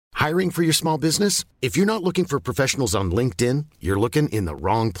Hiring for your small business? If you're not looking for professionals on LinkedIn, you're looking in the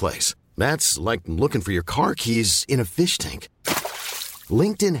wrong place. That's like looking for your car keys in a fish tank.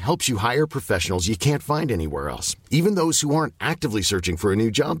 LinkedIn helps you hire professionals you can't find anywhere else, even those who aren't actively searching for a new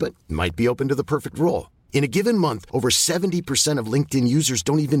job but might be open to the perfect role. In a given month, over 70% of LinkedIn users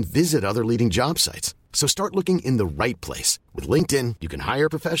don't even visit other leading job sites. So start looking in the right place. With LinkedIn, you can hire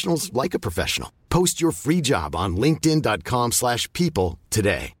professionals like a professional. Post your free job on linkedin.com/people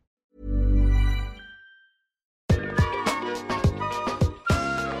today.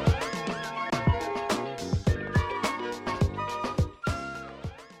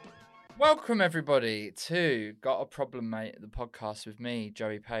 Welcome, everybody, to Got a Problem, Mate, the podcast with me,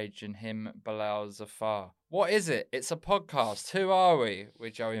 Joey Page, and him, Bilal Zafar. What is it? It's a podcast. Who are we?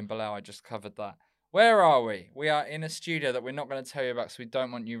 We're Joey and Bilal. I just covered that. Where are we? We are in a studio that we're not going to tell you about because we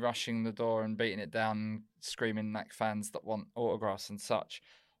don't want you rushing the door and beating it down and screaming like fans that want autographs and such.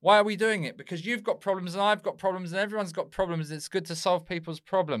 Why are we doing it? Because you've got problems and I've got problems and everyone's got problems. It's good to solve people's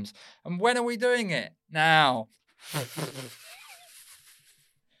problems. And when are we doing it? Now.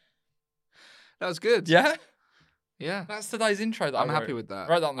 That was good. Yeah? Yeah. That's today's intro that I'm I wrote. happy with that.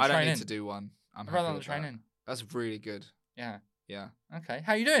 I wrote that on the I train don't need in. to do one. I'm I wrote happy that on the with train that. in. That's really good. Yeah. Yeah. Okay.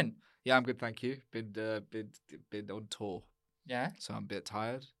 How you doing? Yeah, I'm good, thank you. Been on tour, Yeah. so I'm a bit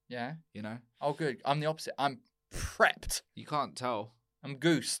tired, Yeah. you know. Oh, good. I'm the opposite. I'm prepped. You can't tell. I'm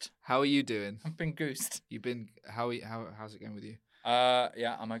goosed. How are you doing? I've been goosed. You've been how's it going with you?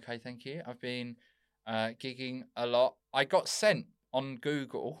 Yeah, I'm okay, thank you. I've been gigging a lot. I got sent on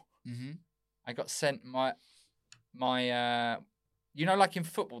Google. Mm-hmm. I got sent my you know, like in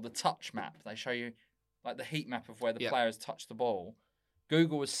football, the touch map. They show you like the heat map of where the players touch the ball.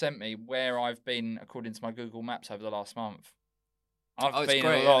 Google has sent me where I've been according to my Google Maps over the last month. I've been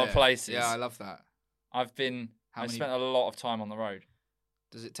great, in a lot of places. Yeah, I love that. I spent a lot of time on the road.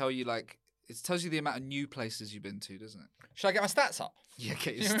 Does it tell you it tells you the amount of new places you've been to, doesn't it? Should I get my stats up? Yeah,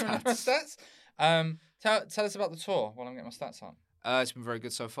 get your You remember my stats. stats? Tell us about the tour while I'm getting my stats up. It's been very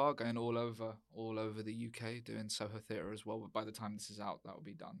good so far, going all over the UK, doing Soho Theatre as well. But by the time this is out, that will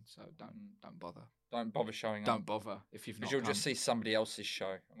be done. So don't bother. Don't bother showing up. Don't bother if you've not. Because you'll just see somebody else's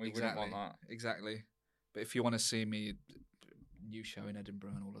show, and we wouldn't want that. Exactly. But if you want to see me, new show in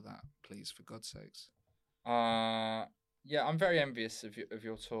Edinburgh and all of that, please, for God's sakes. Yeah, I'm very envious of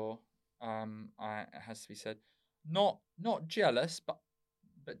your tour. It has to be said. Not jealous, but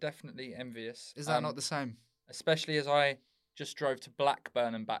definitely envious. Is that not the same? Especially as I just drove to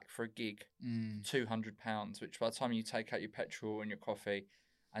Blackburn and back for a gig, £200, which by the time you take out your petrol and your coffee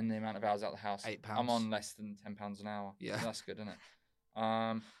and the amount of hours out of the house, £8. I'm on less than £10 an hour. Yeah. So that's good, isn't it?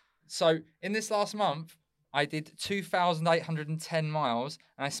 So in this last month, I did 2,810 miles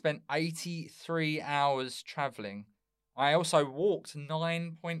and I spent 83 hours travelling. I also walked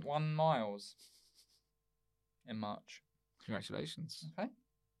 9.1 miles in March. Congratulations. Okay.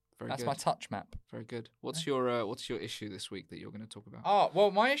 That's my touch map. Very good. What's your issue this week that you're going to talk about? Oh, well,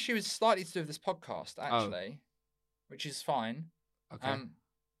 my issue is slightly to do with this podcast, actually, which is fine. Okay.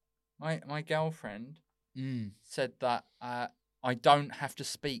 My girlfriend said that I don't have to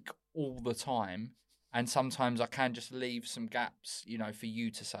speak all the time, and sometimes I can just leave some gaps, for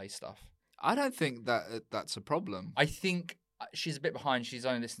you to say stuff. I don't think that's a problem. I think she's a bit behind. She's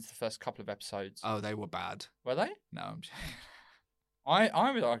only listened to the first couple of episodes. Oh, they were bad. Were they? No, I'm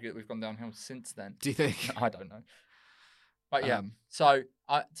I would argue that we've gone downhill since then. Do you think? I don't know. But yeah, so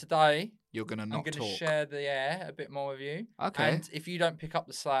today you're going to I'm going to share the air a bit more with you. Okay. And if you don't pick up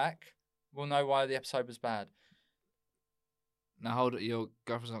the slack, we'll know why the episode was bad. Now hold it. Your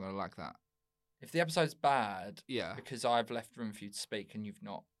girlfriend's not going to like that. If the episode's bad, yeah, because I've left room for you to speak and you've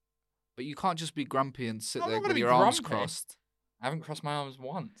not. But you can't just be grumpy and sit I'm there not gonna with be your arms grumpy. crossed. I haven't crossed my arms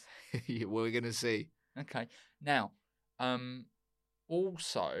once. We're going to see. Okay. Now,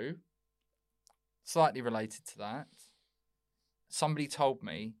 also, slightly related to that, somebody told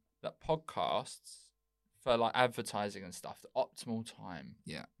me that podcasts, for like advertising and stuff, the optimal time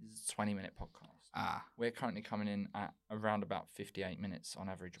is a 20-minute podcast. We're currently coming in at around about 58 minutes on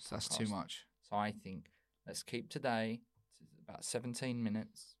average. So that's too much. So I think let's keep today to about 17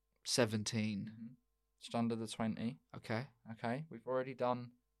 minutes. 17. Mm-hmm. Just under the 20. Okay. Okay. We've already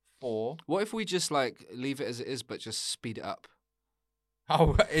done 4. What if we just leave it as it is, but just speed it up?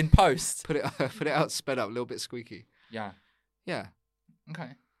 Oh, in post. Put it out, sped up, a little bit squeaky. Yeah. Yeah.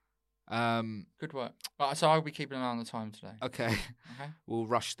 Okay. Good work. So I'll be keeping an eye on the time today. Okay. Okay. We'll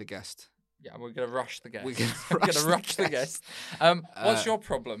rush the guest. Yeah, we're gonna rush the guest. We're gonna rush the guest. What's your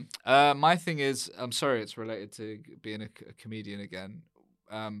problem? My thing is, I'm sorry, it's related to being a comedian again.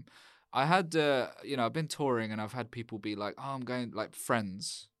 I had, I've been touring and I've had people be like, "Oh, I'm going," like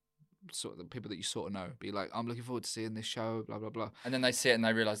friends, sort of the people that you sort of know, be like, I'm looking forward to seeing this show, blah, blah, blah. And then they see it and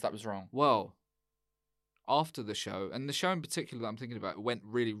they realise that was wrong. Well, after the show, and the show in particular that I'm thinking about, went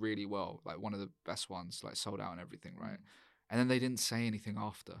really, really well. Like one of the best ones, like sold out and everything, right? And then they didn't say anything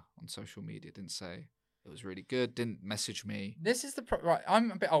after on social media. Didn't say it was really good. Didn't message me. This is the right.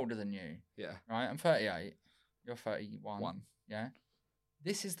 I'm a bit older than you. Yeah. Right. I'm 38. You're 31. One. Yeah.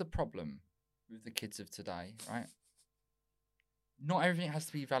 This is the problem with the kids of today, right? Not everything has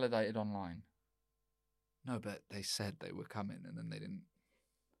to be validated online. No, but they said they were coming, and then they didn't.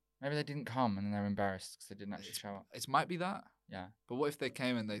 Maybe they didn't come and then they're embarrassed because they didn't actually show up. It might be that. Yeah. But what if they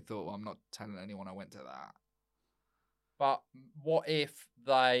came and they thought, well, I'm not telling anyone I went to that? But what if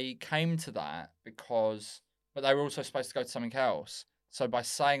they came to that but they were also supposed to go to something else? So by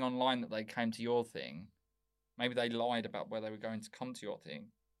saying online that they came to your thing, maybe they lied about where they were going to come to your thing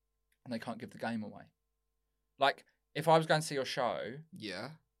and they can't give the game away. Like, if I was going to see your show, Yeah.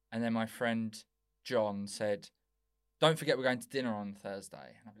 and then my friend John said, don't forget we're going to dinner on Thursday.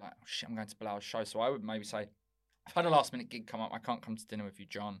 And I'd be like, oh shit, I'm going to Bilal's show. So I would maybe say, I've had a last minute gig come up. I can't come to dinner with you,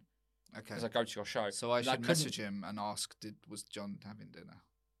 John. Okay. Because I go to your show. So I And should message him and ask, was John having dinner?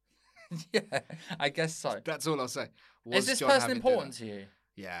 Yeah, I guess so. That's all I'll say. Is this person important to you?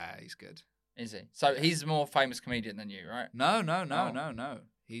 Yeah, he's good. Is he? So he's a more famous comedian than you, right? No. Oh.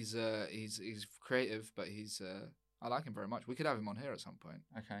 He's creative, but I like him very much. We could have him on here at some point.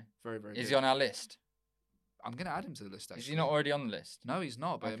 Okay. Very, very Is good. he on our list? I'm going to add him to the list, actually. Is he not already on the list? No, he's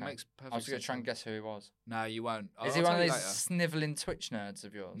not, but it Okay. makes perfect sense. I was going to try and guess who he was. No, you won't. Is he one of these snivelling Twitch nerds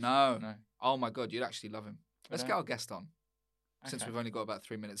of yours? No. Oh, my God, you'd actually love him. Let's don't- get our guest on, since Okay. we've only got about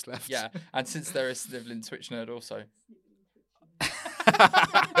 3 minutes left. Yeah, and since there is snivelling Twitch nerd also.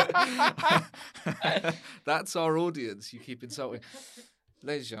 That's our audience. You keep insulting.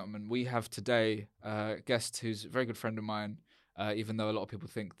 Ladies and gentlemen, we have today a guest who's a very good friend of mine, even though a lot of people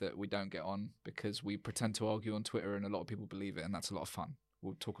think that we don't get on because we pretend to argue on Twitter and a lot of people believe it, and that's a lot of fun.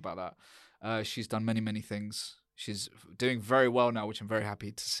 We'll talk about that. She's done many, many things. She's doing very well now, which I'm very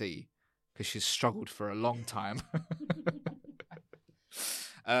happy to see because she's struggled for a long time.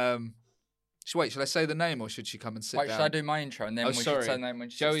 Shall I say the name or should she come and sit down? Should I do my intro and then we should say the name when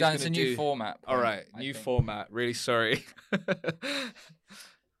she sits down? It's a new format. All right, new format. Really sorry.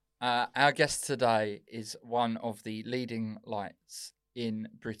 Our guest today is one of the leading lights in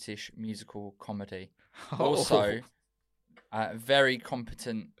British musical comedy. Oh. Also, a very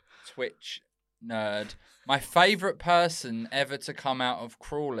competent Twitch nerd. My favourite person ever to come out of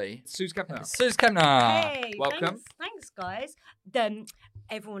Crawley. Sooz Kempner. Sooz Kempner. Hey, welcome. Thanks, guys. Then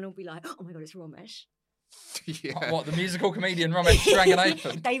everyone will be like, "Oh my god, it's Ramesh." Yeah. What, the musical comedian Ramesh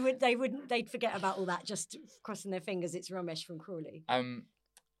Stranganathan? They'd forget about all that, just crossing their fingers. It's Ramesh from Crawley.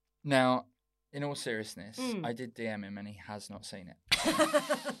 Now, in all seriousness, I did DM him and he has not seen it.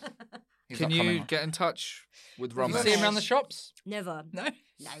 Can you get in touch with Have you Ramesh? seen him around the shops? Never. No.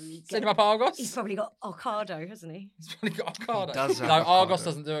 No. Seen him up Argos? He's probably got Ocado, hasn't he? He's probably got Ocado. He does have no, Argos Ocado.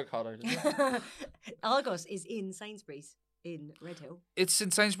 doesn't do Ocado, does it? Argos is in Sainsbury's in Redhill. It's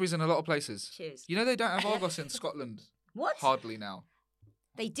in Sainsbury's in a lot of places. Cheers. You know they don't have Argos in Scotland. What? Hardly now.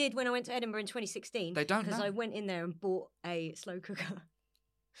 They did when I went to Edinburgh in 2016. They don't because now. I went in there and bought a slow cooker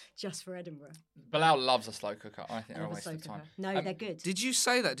just for Edinburgh. Bilal loves a slow cooker. I think I they're a love a waste slow of time. cooker. No, they're good. Did you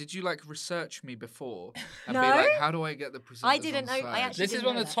say that? Did you research me before and No. be like, how do I get the presenters I didn't on know- I side? actually This is didn't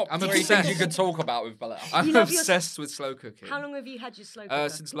one know of the that. top I'm 3 obsessed. things you could talk about with Bilal. I'm You love your- obsessed with slow cooking. How long have you had your slow cooker?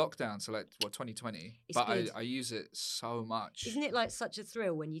 Since lockdown, so 2020. It's But good. I use it so much. Isn't it like such a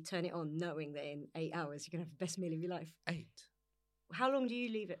thrill when you turn it on knowing that in 8 hours you're going to have the best meal of your life? 8. How long do you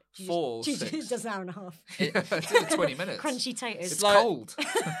leave it? Do you 4, just, 6. Just an hour and a half. It's in 20 minutes. Crunchy taters. It's like- cold.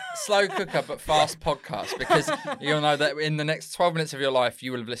 Slow cooker, but fast podcast, because you'll know that in the next 12 minutes of your life,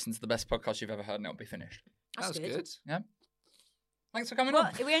 you will have listened to the best podcast you've ever heard and it'll be finished. That was good. Yeah. Thanks for coming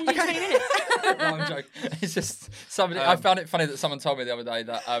What? on. We only do 20 minutes. No, I'm joking. It's just somebody. I found it funny that someone told me the other day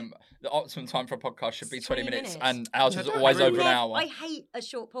that the optimum time for a podcast should be 20 minutes, and ours is I don't always agree over with an that. hour. I hate a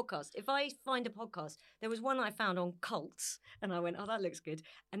short podcast. If I find a podcast, there was one I found on cults, and I went, "Oh, that looks good."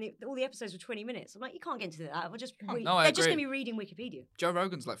 And all the episodes were 20 minutes. I'm like, you can't get into that. I'll just read. No, I They're just agree. going to be reading Wikipedia. Joe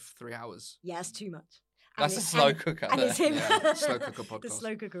Rogan's 3 hours. Yeah, that's too much. That's a slow cooker. And it's him. Yeah, slow cooker The podcast.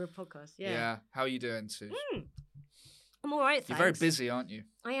 slow cooker of podcast. Yeah. Yeah. How are you doing, Sue? I'm all right. You're Thanks. very busy, aren't you?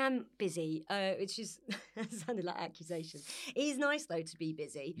 I am busy. It's just it sounded like accusation. It is nice though to be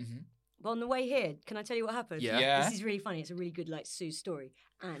busy. Mhm. But on the way here, can I tell you what happened? Yeah. This is really funny. It's a really good Sue story,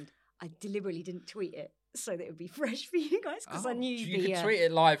 and I deliberately didn't tweet it so that it would be fresh for you guys because I Oh, knew you'd You be could here. tweet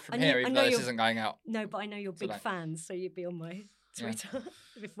it live from I here, knew- I even know though this you're- isn't going out. No, but I know you're big Today. fans, so you'd be on my Twitter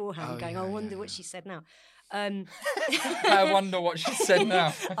beforehand, Oh, going, yeah, I wonder yeah, what yeah. she said now. I wonder what she said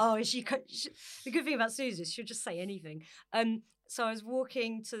now. Oh, the good thing about Sooz is she'll just say anything. So I was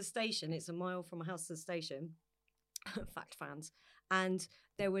walking to the station. It's a mile from my house to the station. Fact fans. And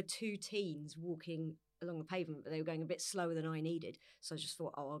there were two teens walking along the pavement, but they were going a bit slower than I needed. So I just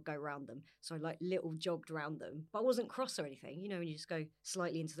thought, I'll go round them. So I little jogged round them, but I wasn't cross or anything. You know, when you just go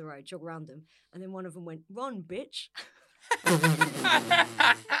slightly into the road, jog round them. And then one of them went, "Run, bitch."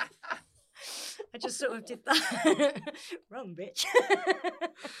 I just sort of did that. Run, bitch.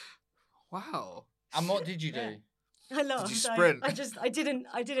 Wow. And what did you do? Yeah. I laughed. Did you sprint? I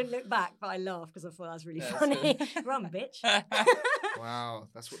didn't look back, but I laughed because I thought that was really Yeah, that's funny. good. Run, bitch. Wow.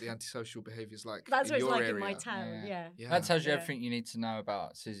 That's what the antisocial behaviour is like. That's in what it's your like area. in my town. Yeah. Yeah. That tells you Yeah. everything you need to know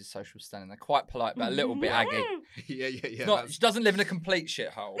about Susie's social standing. They're quite polite, but a little bit aggy. yeah. It's not, she doesn't live in a complete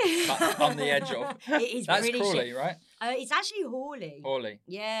shithole, but on the edge of. It is That's pretty Crawley, shit. right? It's actually Hawley. Hawley.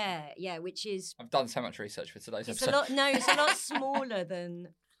 Yeah, which is I've done so much research for today's it's episode. it's a lot smaller than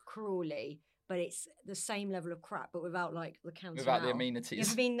Crawley, but it's the same level of crap, but without like the county. Without the Mall. You amenities.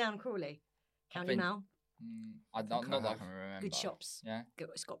 ever been down Crawley? County been- Mall, I don't, not that I can remember. good shops. Yeah.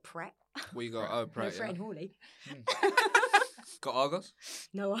 It's got Pret. What you got? Oh, No Pret. Pret Yeah. in Hawley. Got Argos?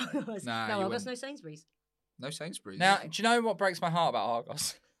 No Argos. Nah, no you Argos. wouldn't. No Sainsbury's. No Sainsbury's. Now, do you know what breaks my heart about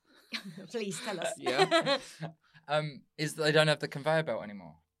Argos? Please tell us. Yeah. Is that they don't have the conveyor belt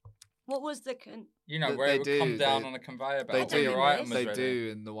anymore. What was the? You know, They- where they it would do, come down they- on a conveyor They belt where do. your item was They ready. do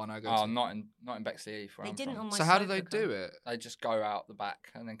in the one I go Oh, to. not in Bexley Heath. Where They I'm didn't from. on my. So how do they sofa do car. it? They just go out the back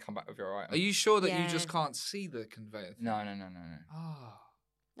and then come back with your item. Are you sure that you Yeah. just can't see the conveyor? No. No. Oh.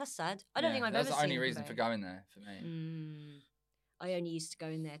 That's sad. I don't think I've That's ever the only seen a reason for conveyor. going there for me. I only used to go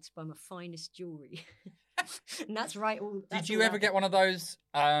in there to buy my finest jewellery. And that's right. Did you ever get one of those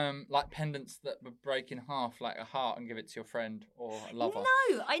like pendants that would break in half, like a heart, and give it to your friend or a lover?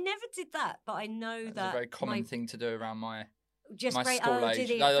 No, I never did that. But I know That's that a very common my, thing to do around my just my break, school oh, age.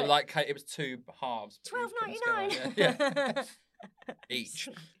 did it No, for like it was two halves. but you put them $12.99. together. Yeah. Each.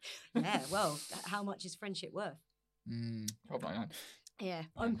 Yeah. Well, how much is friendship worth? $12.99. Yeah,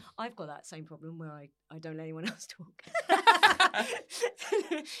 I've got that same problem where I don't let anyone else talk.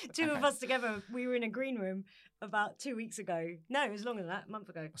 Two of us together, we were in a green room about 2 weeks ago. No, it was longer than that, a month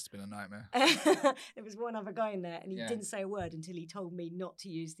ago. Must have been a nightmare. There was one other guy in there, and he Yeah. didn't say a word until he told me not to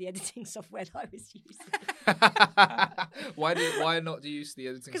use the editing software that I was using. Why not use the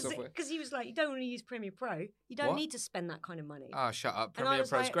editing software? Because he was like, you don't want to use Premiere Pro. You don't What? need to spend that kind of money. Oh, shut up. And I Premiere was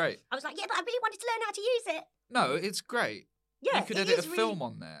Pro's like- great. I was like, yeah, but I really wanted to learn how to use it. No, it's great. Yeah, You could it edit a is really- film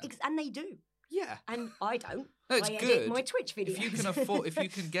on there. And they do. Yeah. And I don't. No, it's I edit good. my Twitch videos. If you can afford, if you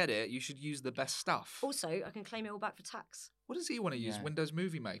can get it, you should use the best stuff. Also, I can claim it all back for tax. What does he want to use? Yeah. Windows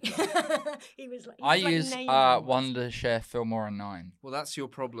Movie Maker. He was like, I he was like use naming ones. Wondershare Filmora 9. Well, that's your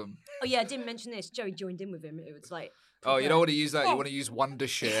problem. Oh yeah, I didn't mention this. Joey joined in with him. It was like, Oh, you don't want to use that. You Oh. want to use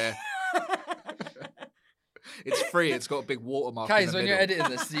Wondershare. It's free. It's got a big watermark. in Guys, the when middle. you're editing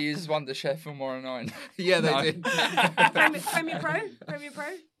this, you use Wondershare Filmora 9. Yeah, they No. did. Premiere Pro.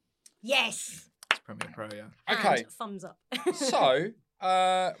 Yes. It's Premiere Pro, yeah. Okay. And thumbs up. So,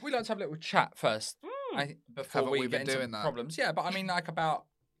 we like to have a little chat first before Haven't we we get been into doing that? problems. Yeah, but I mean, like about.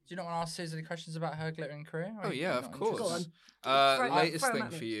 Do you not want to ask Susan any questions about her glittering career? Or Oh are you yeah, not of course. Go on. interested? Throw- Latest throw 'em thing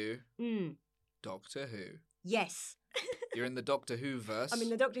at me. for you, Mm. Doctor Who. Yes. You're in the Doctor Who verse. I'm in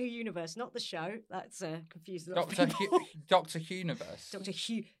the Doctor Who universe, not the show. That's confused a lot of Doctor people. Doctor Universe.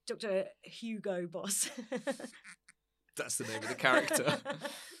 Dr. Hugo Boss. That's the name of the character.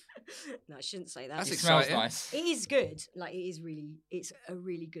 No, I shouldn't say that. That's It smells exciting. nice. It is good. Like it's a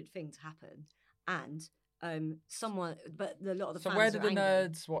really good thing to happen. And but a lot of the So fans where do are the angry.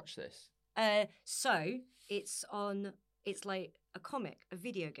 nerds watch this? So it's like a comic, a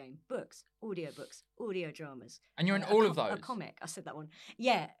video game, books, audio dramas. And you're in a all of co- those? A comic. I said that one.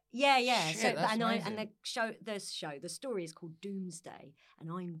 Yeah. Shit, So that's and amazing. the story is called Doomsday,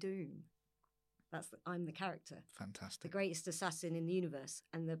 and I'm Doom. I'm the character, the Fantastic. greatest assassin in the universe.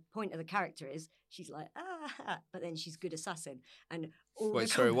 And the point of the character is she's like but then she's good assassin. And all Wait, the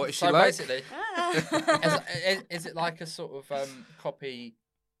sorry, what is she So like? basically, Ah. is it like a sort of copy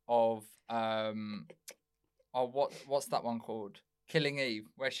of what's that one called? Killing Eve,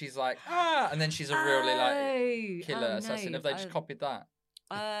 where she's like and then she's a really like killer assassin. Have they just copied that?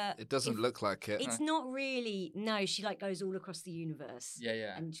 It doesn't look like it. It's not really. No, she like goes all across the universe.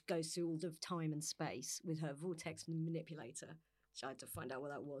 Yeah. And goes through all of time and space with her vortex manipulator. Which I had to find out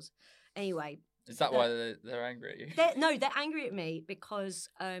what that was. Anyway, Is that why they're angry at you? they're angry at me because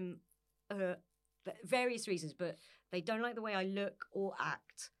various reasons, but they don't like the way I look or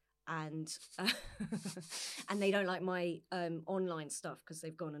act. and and they don't like my online stuff because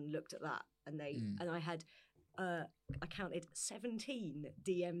they've gone and looked at that, and I had I counted 17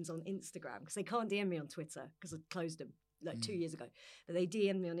 DMs on Instagram because they can't DM me on Twitter because I closed them like 2 years ago, but they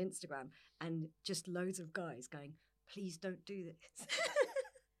DM'd me on Instagram and just loads of guys going, please don't do this.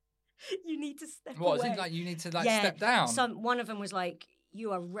 You need to step away. What, is it like you need to step down? One of them was like,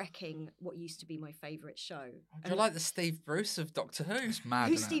 you are wrecking what used to be my favourite show. You're like the Steve Bruce of Doctor Who. It's mad.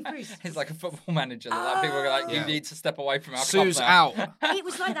 Who's Steve Bruce? He's like a football manager that people are like, you need to step away from our Sooz club now. out. It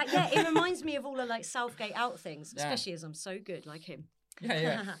was like that, yeah. It reminds me of all the like Southgate out things, especially as I'm so good like him.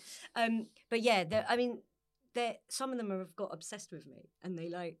 Yeah. But yeah, some of them have got obsessed with me, and they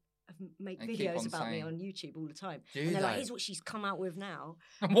like make They keep videos on about me saying. on YouTube all the time. Do and they're like, they? here's what she's come out with now.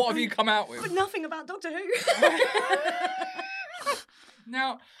 And what have you come out with? But nothing about Doctor Who.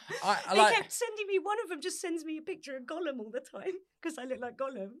 Now, I They like. kept sending me, one of them just sends me a picture of Gollum all the time because I look like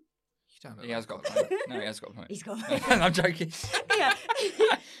Gollum. You don't look He has like got a point. No, he has got a point. He's got I'm joking. yeah.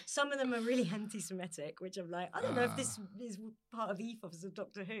 Some of them are really anti-Semitic, which I'm like, I don't know if this is part of the ethos of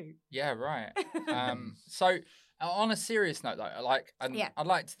Doctor Who. Yeah, right. So, on a serious note, though, I'd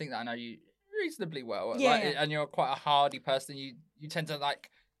like to think that I know you reasonably well. And you're quite a hardy person. You tend to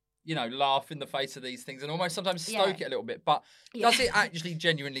laugh in the face of these things and almost sometimes stoke it a little bit. But does it actually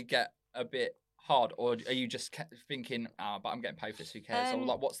genuinely get a bit hard, or are you just thinking, but I'm getting paid for this, who cares? Or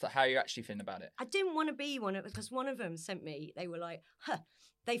like, how are you actually feeling about it? I didn't want to be one of, because one of them sent me, they were like,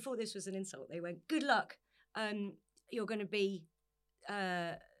 they thought this was an insult. They went, good luck. You're going to be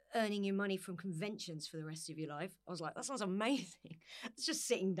earning your money from conventions for the rest of your life. I was like, that sounds amazing. It's just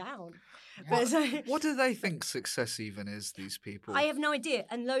sitting down. What do they think success even is, these people? I have no idea.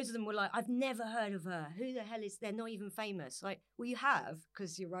 And loads of them were like, I've never heard of her. Who the hell is, they're not even famous. Like, well, you have,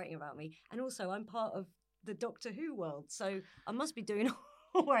 because you're writing about me. And also, I'm part of the Doctor Who world, so I must be doing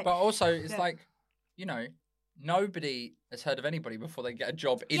all right. But also, it's like, nobody has heard of anybody before they get a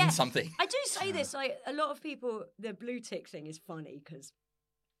job in something. I do say this, like, a lot of people, the blue tick thing is funny because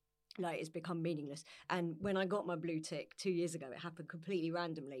it's become meaningless. And when I got my blue tick 2 years ago, it happened completely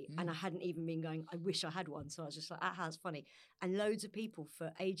randomly, and I hadn't even been going, I wish I had one. So I was just like, that's funny. And loads of people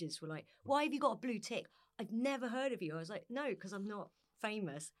for ages were like, why have you got a blue tick? I've never heard of you. I was like, no, because I'm not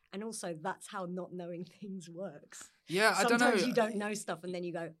famous. And also, that's how not knowing things works. Yeah, I don't know. Sometimes you don't know stuff and then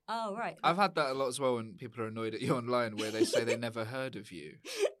you go, oh, right. I've had that a lot as well when people are annoyed at you online where they say they never heard of you.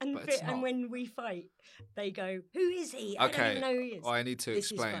 And when we fight, they go, who is he? I don't even know who he is. Oh, I need to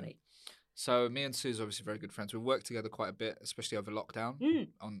This explain. is funny. So me and Sooz are obviously very good friends. We've worked together quite a bit, especially over lockdown,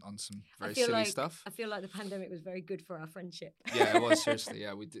 on some very silly stuff. I feel like the pandemic was very good for our friendship. Yeah, it was, seriously.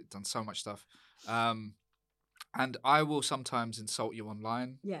 Yeah, done so much stuff. And I will sometimes insult you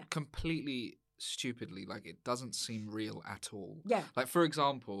online. Yeah. Completely stupidly. Like, it doesn't seem real at all. Yeah. Like, for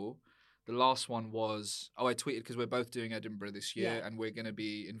example, the last one was, I tweeted because we're both doing Edinburgh this year and we're going to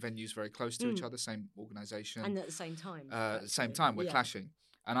be in venues very close to each other, same organisation. And at the same time. At the same time, we're clashing.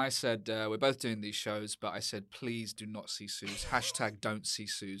 And I said, we're both doing these shows, but I said, please do not see Sooz. # don't see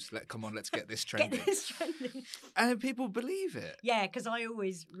Sooz. Come on, let's get this trending. Get this trending. And people believe it. Yeah, because I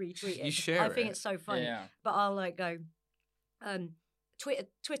always retweet it. You share I think it. it's so funny. Yeah. But I'll go,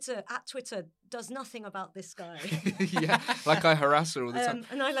 Twitter does nothing about this guy. Yeah, like I harass her all the time.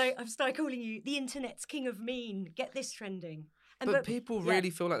 And I've started calling you the internet's king of mean. Get this trending. But people really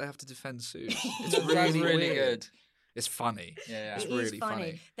feel like they have to defend Sooz. It's That's really really weird. good. It's funny. Yeah. It's It really is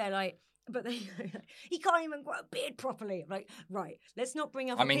funny. They're like, but he can't even grow a beard properly. I'm like, right, let's not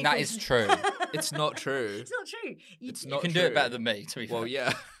bring up. I mean, that is true. It's not true. It's not true. It's You not can true. do it better than me, to be fair. Well,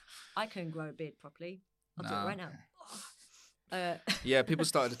 yeah. I can grow a beard properly. I'll do No. it right now. Yeah, people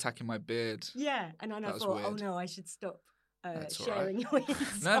started attacking my beard. Yeah, and then I That was thought, oh weird. no, I should stop That's all sharing your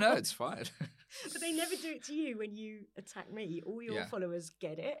insults. No, it's fine. But they never do it to you when you attack me. All your followers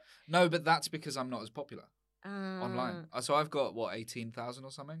get it. No, but that's because I'm not as popular online. So I've got, 18,000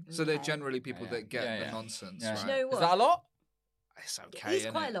 or something? So they're Okay. generally people that get the Yeah. nonsense, Yeah. right? Do you know what? Is that a lot? It's okay, It's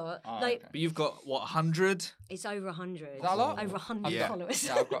innit? quite a lot. Oh, like okay. But you've got, 100? it's over 100. Is that a lot? Over 100 Yeah. followers.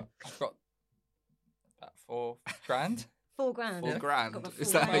 Yeah, I've got about $4,000. $4,000. $4 grand. Got my Is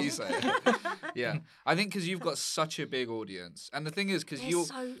 $4 that how you grand. say it? Yeah. I think because you've got such a big audience. And the thing is, because They're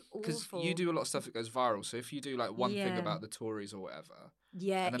so awful. you do a lot of stuff that goes viral. So if you do like one thing Yeah. about the Tories or whatever,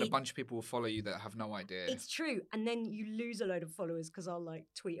 Yeah, and then a bunch of people will follow you that have no idea. it's true. And then you lose a load of followers because I'll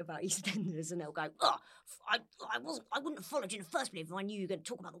tweet about EastEnders and they'll go, oh, I wouldn't have followed you in the first place if I knew you were going to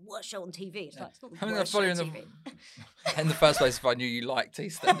talk about the worst show on TV. It's like, it's not the I mean, worst I'd show follow on you TV. in the first place if I knew you liked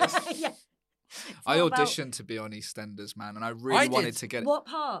EastEnders. Yeah. I not about- auditioned to be on EastEnders, man, and I really wanted did. to get What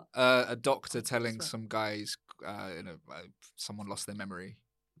part? a doctor telling swear. some guys, someone lost their memory.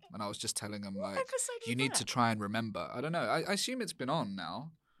 and I was just telling him What like, episode was you need to that? try and remember. I don't know. I assume it's been on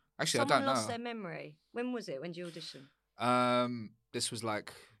now. Actually, Someone I don't lost know. their memory. When was it? When did you audition? This was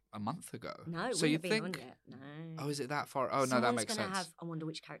like a month ago. No, it so wouldn't you have been think? on yet. No. Oh, is it that far? Oh no, that Someone's makes gonna sense. I wonder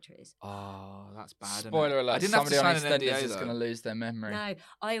which character it is. Oh, that's bad. isn't it? Spoiler I alert, didn't have to somebody on sign an EastEnders NDA is going to though. lose their memory. No,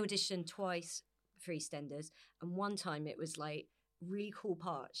 I auditioned twice for EastEnders, and one time it was like really cool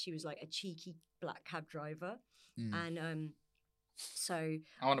part. She was like a cheeky black cab driver, and so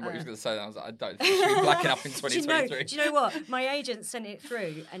I wonder what he was uh, going to say. I was like, I don't think she should be blacking up in do you know- 2023. Do you know what? My agent sent it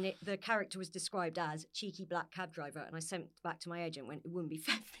through, and the character was described as cheeky black cab driver, and I sent it back to my agent when it wouldn't be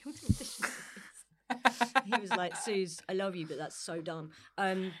fair for him to audition for this. He was like, "Sooz, I love you, but that's so dumb."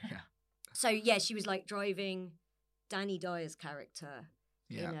 So yeah, she was like driving Danny Dyer's character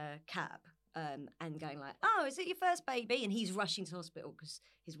in a cab, and going like, "Oh, is it your first baby?" And he's rushing to hospital because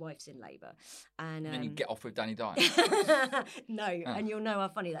his wife's in labour. And then you get off with Danny Dyer. no, and you'll know how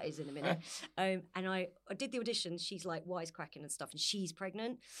funny that is in a minute. And I did the audition. She's like wisecracking and stuff, and she's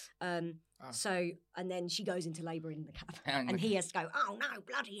pregnant. So, and then she goes into labour in the cab, and he has to go, "Oh no,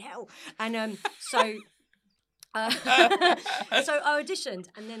 bloody hell!" And so. So I auditioned,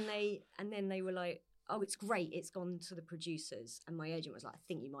 and then they were like, "Oh, it's great. It's gone to the producers." And my agent was like, "I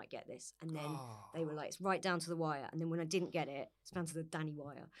think you might get this." And then they were like, "It's right down to the wire." And then when I didn't get it, it's down to the Danny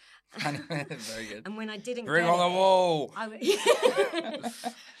wire. Very good. And when I didn't Bring get on the wall.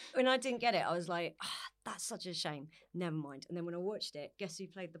 When I didn't get it, I was like, "That's such a shame. Never mind." And then when I watched it, guess who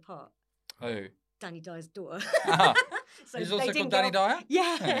played the part? Who? Danny Dyer's daughter. Ah. So He's they also didn't called get Danny off- Dyer?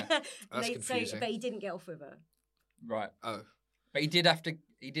 Yeah. That's confusing. But he didn't get off with her. Right. Oh, But he did have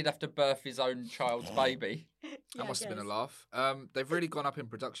to birth his own child's baby. that must have been a laugh. They've really gone up in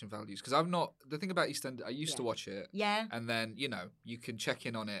production values because I've not. The thing about EastEnders, I used to watch it. Yeah. And then you can check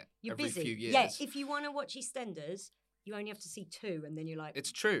in on it You're every busy. few years. Yeah, if you want to watch EastEnders, you only have to see 2, and then you're like,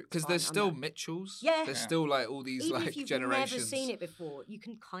 It's true because Fine, there's I'm still done. Mitchells. Yeah. There's Yeah. still like all these even like if you've generations. never seen it before, you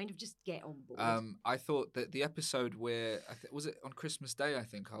can kind of just get on board. I thought that the episode where was it on Christmas Day? I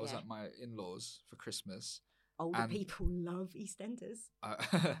think I was Yeah. at my in-laws for Christmas. Older and- people love EastEnders.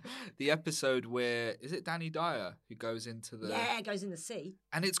 The episode where is it Danny Dyer who goes into the Yeah, it goes in the sea.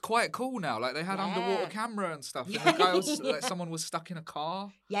 and it's quite cool now. Like they had underwater Yeah. camera and stuff. Yeah. And the guy was like someone was stuck in a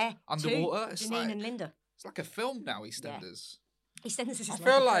car Yeah, underwater. 2, It's Janine like and Linda. it's like a film now. EastEnders. EastEnders is I like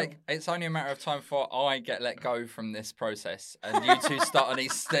feel a like film. it's only a matter of time before I get let go from this process and you two start an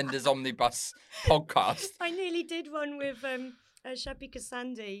EastEnders Omnibus podcast. I nearly did one with Shabika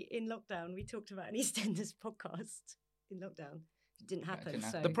Sandy in lockdown. We talked about an EastEnders podcast in lockdown. It didn't happen.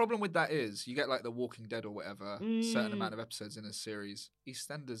 didn't So The problem with that is you get like The Walking Dead or whatever, certain Mm. amount of episodes in a series.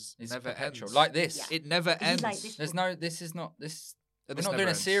 EastEnders It's never perpetual. ends. Like this. Yeah. It never This is ends. like this- There's no. This is not. This. This We're not never doing a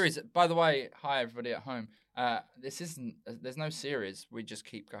ends. series. By the way, hi everybody at home. This isn't. There's no series. We just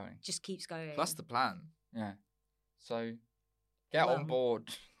keep going. just keeps going. That's the plan. Yeah. So get Well, on board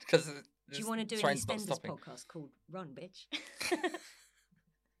because do you want to do an train's not EastEnders stopping. podcast called Run, Bitch?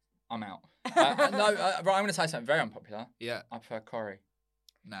 I'm out. No, but I'm going to say something very unpopular. Yeah. I prefer Corey.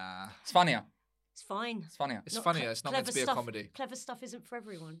 Nah. It's funnier. It's fine. It's funnier. It's Not funnier. cle- It's not meant to clever be a stuff- comedy. Clever stuff isn't for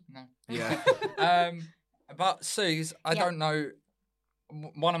everyone. No. Yeah. But Sooz, I Yeah. don't know.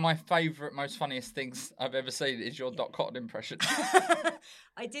 One of my favourite, most funniest things I've ever seen is your Dot Cotton impression.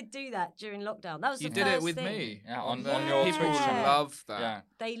 I did do that during lockdown. That was You the did first it with thing. me. Yeah, on the- your people Twitch channel. love that. Yeah.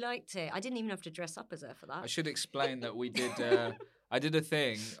 They liked it. I didn't even have to dress up as her for that. I should explain that we did. I did a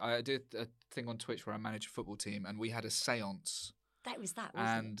thing. I did a thing on Twitch where I manage a football team, and we had a séance. That was that,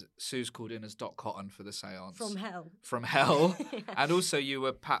 wasn't And Sooz called in as Dot Cotton for the séance. it? From hell. From hell. Yeah. And also you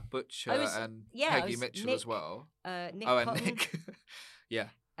were Pat Butcher I was- and yeah, I Peggy was Mitchell Nick- as well. Nick Oh, and Cotton. Nick. Yeah.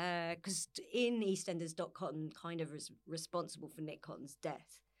 Because in EastEnders, Dot Cotton kind of was responsible for Nick Cotton's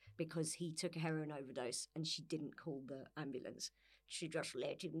death because he took a heroin overdose and she didn't call the ambulance. She just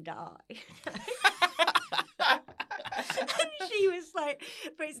let him die. And she was like,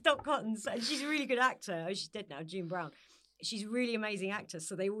 but it's Dot Cotton's, and she's a really good actor. Oh, she's dead now, June Brown. She's a really amazing actor,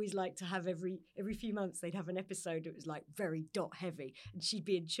 so they always like to have every few months they'd have an episode that was like very Dot heavy, and she'd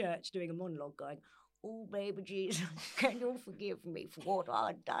be in church doing a monologue going, "Oh, baby Jesus, can you forgive me for what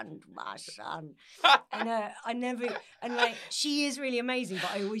I've done to my son?" And like, she is really amazing,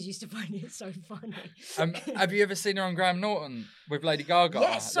 but I always used to find it so funny. Have you ever seen her on Graham Norton with Lady Gaga?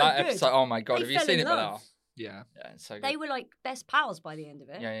 Yes, so that good. episode. Oh my god, They have you fell seen in it, love. Bilal? Yeah. Yeah, it's so good. They were like best pals by the end of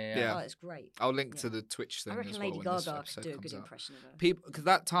it. Yeah. Yeah. Oh, it's great. I'll link Yeah. to the Twitch thing I reckon as well Lady when this Gaga episode could do a comes good out. impression of her. People, because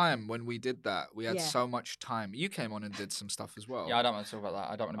that time when we did that, we had Yeah. so much time. You came on and did some stuff as well. Yeah, I don't want to talk about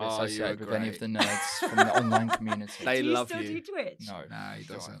that. I don't want to be Oh, you associated were with any of the great. nerds from the online community. They do you love still you. do Twitch? No, Nah, he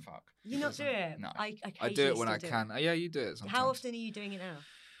do I? doesn't. Fuck. You not do it? No. I do it when I can. Yeah, you do it sometimes. How often are you doing it now?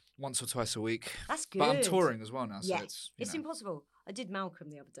 Once or twice a week. That's good. But I'm touring as well now, so Yeah, it's it's impossible. I did Malcolm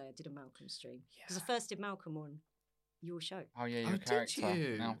the other day. I did a Malcolm stream. Because I first did Malcolm on your show. Oh yeah, your did character.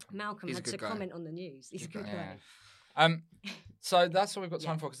 you? Malcolm. Malcolm He's a had to good guy. comment on the news. He's a good Yeah. guy. So that's all we've got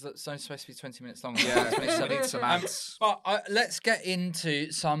time Yeah. for because it's only supposed to be 20 minutes long. Yeah, It's we 27. need some ads. But let's get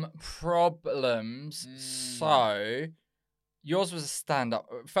into some problems. So, yours was a stand-up.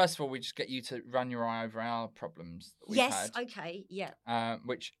 First of all, we just get you to run your eye over our problems that we've Yes, had. okay, yeah.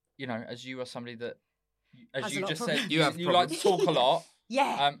 Which, you know, as you are somebody that, as Has a you lot just of said, problems. you like to talk a lot.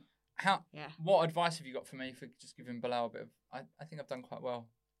 Yeah. Yeah. What advice have you got for me for just giving Bilal a bit of... I think I've done quite well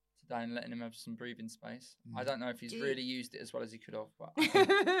today and letting him have some breathing space. I don't know if he's really used it as well as he could have, but...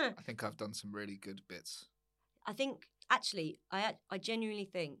 I think I've done some really good bits. I think, actually, I genuinely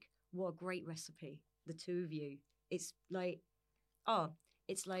think, what a great recipe, the two of you. It's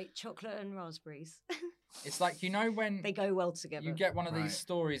like chocolate and raspberries. It's like, you know when... They go well together. You get one of these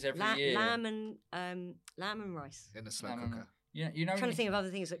stories every year. Lamb and rice. In a slow Lamb and- cooker. You know I'm trying to think of other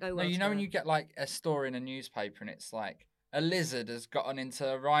things that go well No, you know when together. you get like a story in a newspaper and it's like a lizard has gotten into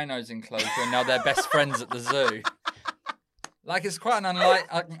a rhino's enclosure and now they're best friends at the zoo. Like it's quite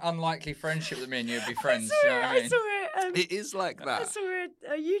an unlikely friendship that me and you would be friends. You know what I mean? I saw it. It is like I that. saw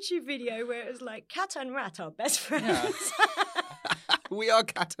a YouTube video where it was like cat and rat are best friends. Yeah. We are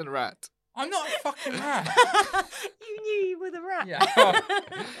cat and rat. I'm not a fucking rat. You knew you were the rat.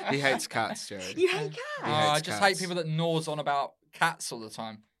 Yeah. He hates cats, Jared. You hate cats. I hates just cats. hate people that gnaws on about cats all the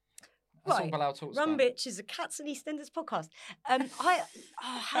time. That's all Right. Bilal talks Rum about. Bitch is a Cats and EastEnders podcast.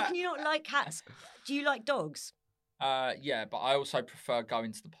 How can you not like cats? Do you like dogs? Yeah, but I also prefer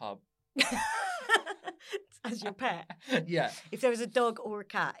going to the pub. As your pet? Yeah. If there was a dog or a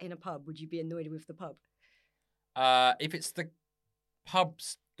cat in a pub, would you be annoyed with the pub? If it's the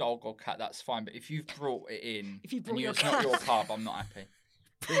pub's dog or cat, that's fine. But if you've brought it in If you and brought your it's not cat. your pub, I'm not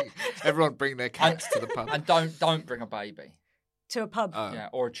happy. Everyone bring their cats to the pub. And don't bring a baby. To a pub? Oh. Yeah,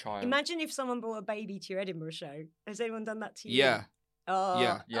 or a child. Imagine if someone brought a baby to your Edinburgh show. Has anyone done that to you? Yeah. Oh,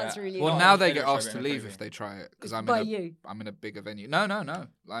 Yeah. that's Yeah. really Well, Not now an they get Edinburgh asked show, to but in a leave preview. if they try it because By you. I'm in a bigger venue. No.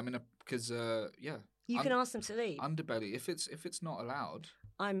 I'm in a because yeah. You can ask them to leave. Underbelly. If it's not allowed,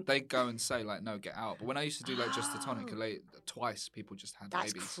 I'm. they go and say like no, get out. But when I used to do like just the tonic, twice people just had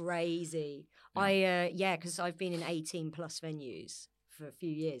That's babies. crazy. Yeah. Because I've been in 18 plus venues for a few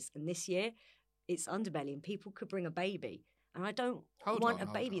years, and this year it's underbelly, and people could bring a baby, and I don't Hold want on, a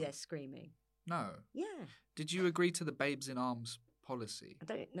hold baby on. there screaming. No. Yeah, Did you agree to the Babes in Arms policy? I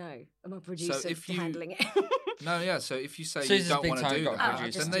don't know. I'm a producer if you- handling it. No, yeah. So if you say Susan's you don't big want to time do got that,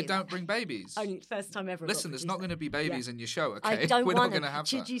 produced. then Just they do don't bring babies. Only first time ever. Listen, there's not going to be babies in your show, I okay? don't We're want not going to them. have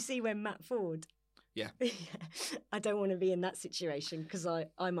Did that. you see when Matt Ford? Yeah. I don't want to be in that situation because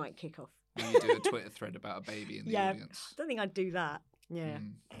I might kick off. When you do a Twitter thread about a baby in the Yeah, audience. I don't think I'd do that. Yeah.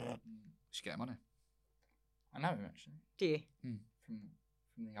 Should get him on it. I know him actually Do you?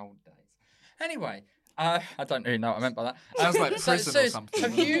 from the old days. Anyway, I don't really know what I meant by that. Sounds like So, prison or Suze, something.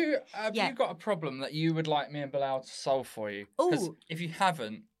 Have you Yeah. got a problem that you would like me and Bilal to solve for you? 'Cause Ooh. if you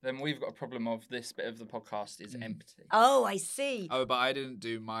haven't, then we've got a problem of this bit of the podcast is empty. Oh, I see. Oh, but I didn't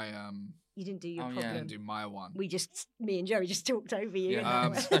do my You didn't do your Oh, yeah. I problem. didn't do my one. Me and Jerry just talked over you.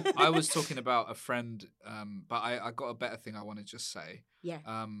 Yeah. I was talking about a friend, but I got a better thing I want to just say. Yeah.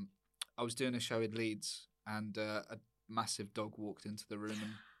 I was doing a show in Leeds, and a massive dog walked into the room,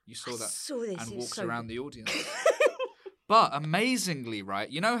 and you saw I that, saw this. and it was walked so around good. the audience. But amazingly, right?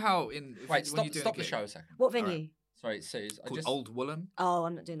 You know how Wait, when stop you're doing the a gig, show a second. What All venue? Sorry, it's Suze. I called just, Old Woolen. Oh,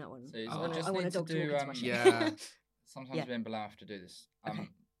 I'm not doing that one. Suze, Oh. I just I want a need to dog to walk do. into my show. Yeah. Sometimes Yeah. me and Bilal have to do this. Okay.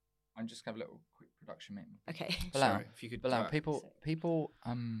 I'm just gonna have a little quick production meeting. Okay. Bilal, Sorry, if you could. Bilal, do it.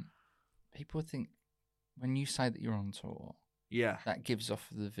 people think when you say that you're on tour, Yeah. that gives off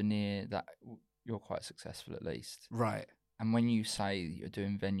the veneer that you're quite successful at least. Right. And when you say that you're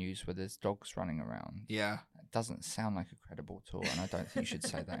doing venues where there's dogs running around, Yeah. that doesn't sound like a credible tour. And I don't think you should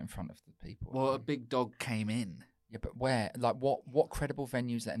say that in front of the people. Well, a big dog came in. Yeah, but where? Like, what credible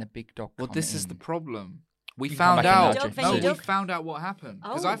venues letting a big dog Well, come this is in? the problem. We You can come found back and out. nudge it. No, Venue we dog? found out what happened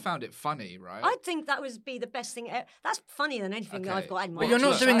because Oh. I found it funny, right? I think that would be the best thing. That's funnier than anything that Okay. I've got in my But you're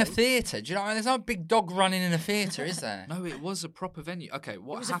not Look, doing a show. theatre. Do you know what I mean? There's no big dog running in a theatre, is there? No, it was a proper venue. Okay, It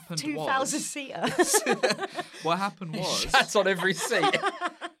what was happened a 2,000 was seater. what happened was Shats on every seat.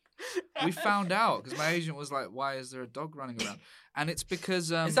 we found out because my agent was like, "Why is there a dog running around?" And it's because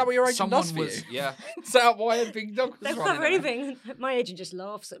Is that what your agent someone does for was you? yeah. Is that why a big dog was They running cover around? anything. My agent just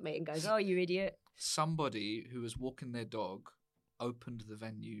laughs at me and goes, "Oh, you idiot." Somebody who was walking their dog opened the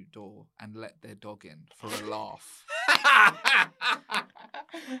venue door and let their dog in for a laugh.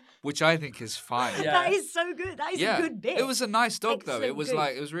 Which I think is fine. Yeah. That is so good. That is a good bit. It was a nice dog, though. It Excellent was good.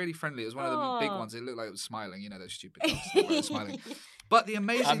 like, it was really friendly. It was one of the big Aw. ones. It looked like it was smiling. You know, those stupid dogs that look like they're smiling. But the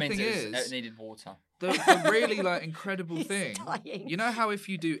amazing That means thing it is, needed water. the really like incredible It's thing, dying. you know how if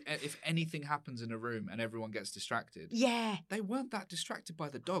anything happens in a room and everyone gets distracted, Yeah. they weren't that distracted by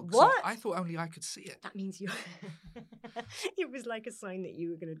the dog. What? So I thought only I could see it. That means you. It was like a sign that you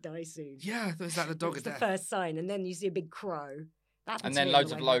were going to die soon. Yeah, there's that the dog It's is the dead. first sign, and then you see a big crow. That happened And to then me on loads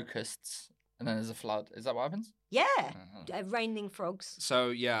the of way home. locusts. And then there's a flood. Is that what happens? Yeah, Uh-huh. raining frogs. So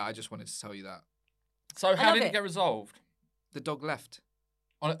yeah, I just wanted to tell you that So how love did it it. get resolved? the dog left.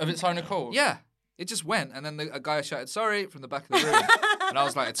 Of its own accord? Yeah, it just went, and then a guy shouted sorry from the back of the room, and I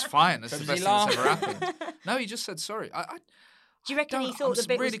was like, "It's fine. That's So the was best he thing that's ever laughing? happened." No, he just said sorry. Do you reckon he I'm thought the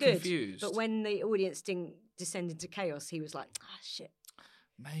bit really was good? confused. But when the audience didn't descend into chaos, he was like, "Ah, shit."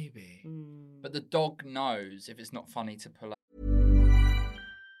 Maybe. But the dog knows if it's not funny to pull out.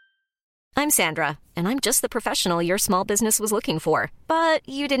 I'm Sandra, and I'm just the professional your small business was looking for. But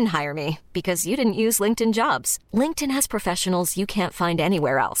you didn't hire me because you didn't use LinkedIn Jobs. LinkedIn has professionals you can't find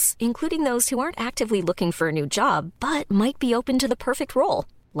anywhere else, including those who aren't actively looking for a new job, but might be open to the perfect role,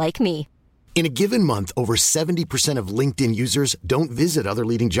 like me. In a given month, over 70% of LinkedIn users don't visit other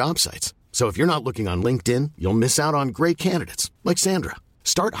leading job sites. So if you're not looking on LinkedIn, you'll miss out on great candidates like Sandra.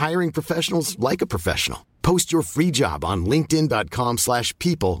 Start hiring professionals like a professional. Post your free job on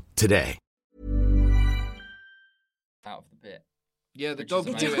linkedin.com/people today. Out of the bit. Yeah, the Which dog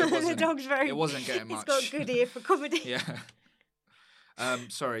is knew amazing. it wasn't. The dog's very. It wasn't getting much. He's got a good ear for comedy. Yeah.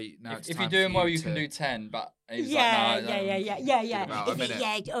 Sorry. Now it's If time you're doing for well, you to... can do 10. But he's Yeah, like, no, yeah. about a If it,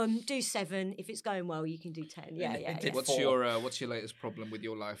 minute. yeah, do 7. If it's going well, you can do 10. Yeah, It yeah. did yeah. four. What's your latest problem with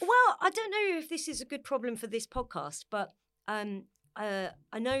your life? Well, I don't know if this is a good problem for this podcast, but I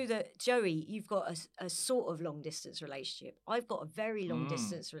know that Joey, you've got a sort of long distance relationship. I've got a very long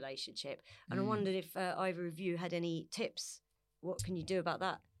distance relationship, and I wondered if either of you had any tips. What can you do about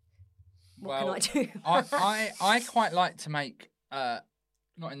that? What Well, can I do? I quite like to make,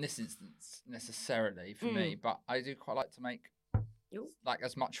 not in this instance necessarily for me, but I do quite like to make Ooh. like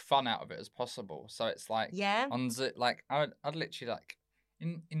as much fun out of it as possible. So it's like Yeah. on like I'd literally like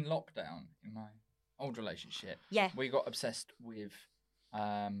in lockdown in my old relationship. Yeah. We got obsessed with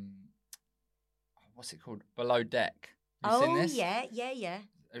what's it called? Below Deck. Have you seen this? yeah.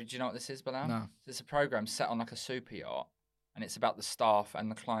 Do you know what this is, Bilal? No. It's a program set on like a super yacht, and it's about the staff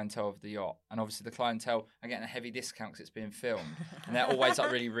and the clientele of the yacht. And obviously, the clientele are getting a heavy discount because it's being filmed, and they're always like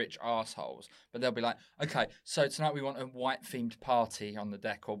really rich assholes. But they'll be like, "Okay, so tonight we want a white themed party on the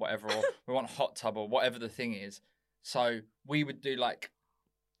deck or whatever, or we want a hot tub or whatever the thing is." So we would do like,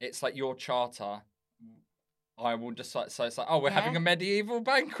 it's like your charter. I will decide. So it's like, oh, we're having a medieval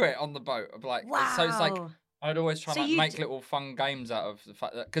banquet on the boat. I'm like, so it's like. Wow. I'd always try So to you make little fun games out of the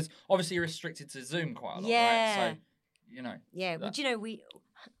fact that, because obviously you're restricted to Zoom quite a lot, Yeah. right? So, you know. Yeah, well, that- do you know, we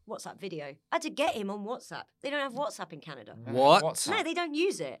WhatsApp video. I had to get him on WhatsApp. They don't have WhatsApp in Canada. What? What's No, that? they don't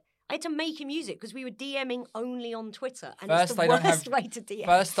use it. I had to make him use it because we were DMing only on Twitter, and First it's the they don't worst have- way to DM.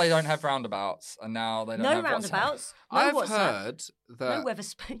 First they don't have roundabouts, and now they don't no have WhatsApp. roundabouts, no I've WhatsApp, heard that no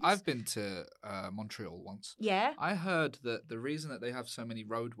Weatherspoons. I've been to Montreal once. Yeah. I heard that the reason that they have so many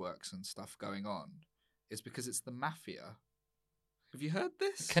roadworks and stuff going on is because it's the mafia. Have you heard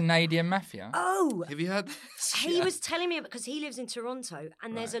this? Canadian mafia. Oh, Have you heard this? he Yeah. was telling me because he lives in Toronto,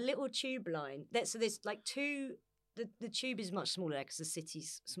 and there's a Right. little tube line. So there's like two. The tube is much smaller because the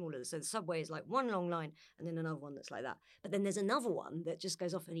city's smaller. So the subway is like one long line, and then another one that's like that. But then there's another one that just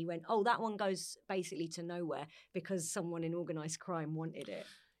goes off, and he went, "Oh, that one goes basically to nowhere because someone in organised crime wanted it."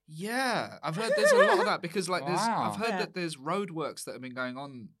 Yeah, I've heard there's a lot of that because like Wow. I've heard Yeah. that there's roadworks that have been going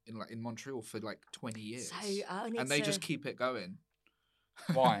on in Montreal for like 20 years. So, and they just keep it going.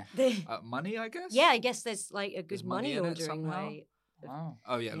 Why? Money, I guess. Yeah, I guess there's like a good There's money money in it laundering somehow. way. Wow.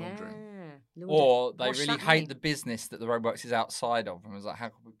 Oh yeah, laundering. Or they Wash really that money. hate the business that the Roadworks is outside of, and was like, how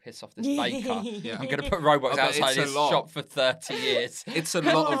can we piss off this baker? Yeah. I'm going to put Roadworks Oh, but outside it's a his lot. shop for 30 years. It's a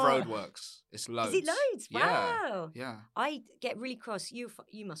lot of roadworks. It's loads. Is it loads? Yeah. Wow. Yeah. I get really cross. You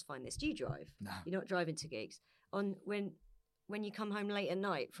must find this. Do you drive? No. You're not driving to gigs. On when you come home late at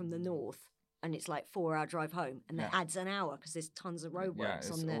night from the north, and it's like 4-hour drive home, and that Yeah. adds an hour because there's tons of Yeah, roadworks it's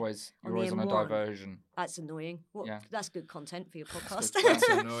on the. always, on you're the always on a M1. diversion. That's annoying. What? Yeah. That's good content for your podcast. good That's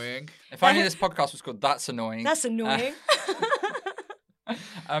annoying. If only this podcast was called That's Annoying. That's annoying.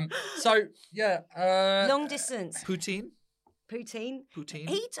 So, yeah. Long distance. Poutine. Poutine. Poutine.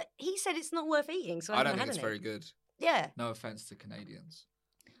 He said it's not worth eating, so I I haven't don't think had it's any. very good. Yeah. No offense to Canadians.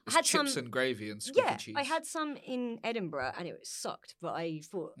 It's had chips some and gravy and squeaky Yeah, cheese. I had some in Edinburgh and it sucked, but I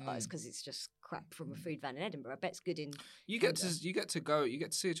thought it's because it's just crap from a food van in Edinburgh. I bet it's good in. You get Canada.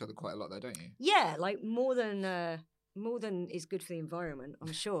 to see each other quite a lot though, don't you? Yeah, like more than is good for the environment.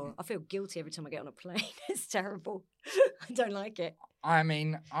 I'm sure. I feel guilty every time I get on a plane. It's terrible. I don't like it. I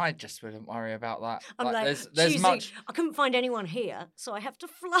mean, I just wouldn't worry about that. I'm like, there's choosing, much I couldn't find anyone here, so I have to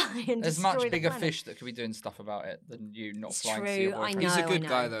fly and there's destroy much the bigger planet. fish that could be doing stuff about it than you not It's flying to true, your I boyfriend. know. He's a good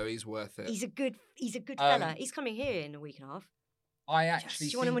guy know. though. He's worth it. He's a good Um, fella. He's coming here in a week and a half. I Yes. actually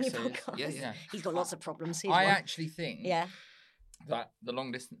Do you want him on your think podcast? Yeah, yeah. He's got lots of problems. Here's I one. actually think Yeah. that the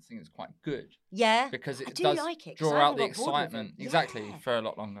long distance thing is quite good Yeah. because I it do does like it, 'cause I draw out haven't the got bored with excitement him. exactly Yeah. for a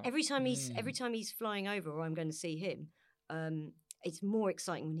lot longer. Every time he's flying over or I'm going to see him, it's more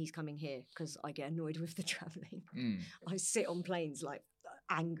exciting when he's coming here because I get annoyed with the travelling. I sit on planes like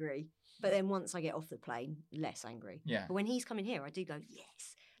angry, but then once I get off the plane, less angry. Yeah. But when he's coming here, I do go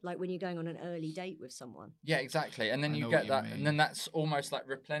yes. Like when you're going on an early date with someone. Yeah, exactly. And then I you know get what you that, mean. and then that's almost like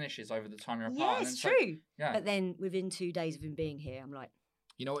replenishes over the time you're apart. Yeah, and it's then true. yeah. But then within 2 days of him being here, I'm like,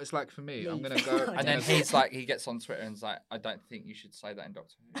 You know what it's like for me? I'm Leave. gonna go. I And then don't he's like, he gets on Twitter and is like, I don't think you should say that in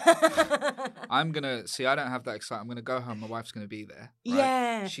Doctor Who. I'm gonna see. I don't have that excitement. I'm gonna go home. My wife's gonna be there. Right?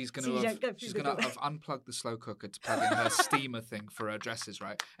 Yeah. She's So gonna. you have, don't go through she's the gonna door. have unplugged the slow cooker to plug in her steamer thing for her dresses,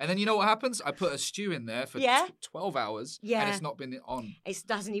 right? And then you know what happens? I put a stew in there for Yeah. 12 hours, Yeah. and it's not been on. It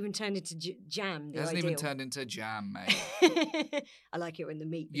hasn't even turned into jam. It The hasn't ideal. even turned into jam, mate. I like it when the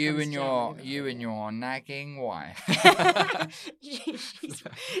meat. You becomes and jam your your nagging wife. She's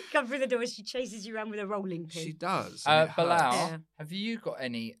come through the door. She chases you around with a rolling pin. She does. and it hurts. Bilal, Yeah. have you got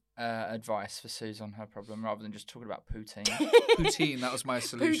any advice for Sooz on her problem rather than just talking about poutine? Poutine, that was my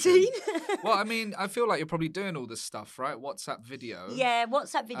solution. Poutine. Well, I mean, I feel like you're probably doing all this stuff, right? WhatsApp video. Yeah,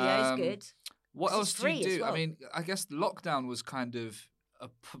 WhatsApp video is Um, good. What This is else do free you as do? well. I mean, I guess lockdown was kind of a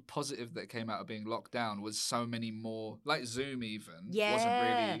positive that came out of being locked down was so many more, like Zoom even, wasn't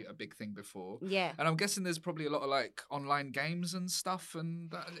Yeah. really a big thing before. Yeah. And I'm guessing there's probably a lot of like online games and stuff and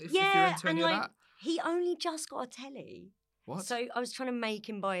that, if Yeah, you're into and any like of that. he only just got a telly. What? So I was trying to make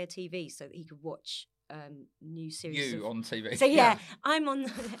him buy a TV so that he could watch new series. You of- on TV. So yeah, I'm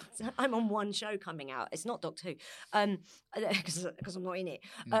on one show coming out. It's not Doctor Who, because I'm not in it.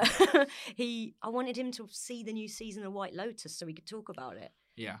 I wanted him to see the new season of White Lotus so we could talk about it.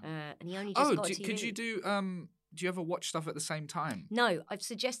 Yeah. And he only just got a TV. Could you do you ever watch stuff at the same time? No, I've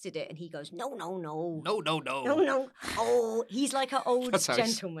suggested it, and he goes, no. No. Oh, he's like an old That's how he's-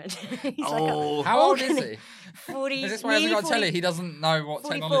 gentleman. He's Oh. How old is he? 40. Is this why he hasn't got a telly? He doesn't know what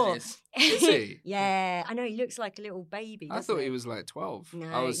 44. technology is. Is he? Yeah, I know. He looks like a little baby. I doesn't thought he was like 12. No,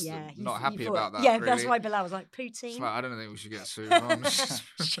 I was yeah, not he happy thought- about that. Yeah, really. that's why Bilal was like, It's poutine. like, I don't think we should get sued. on.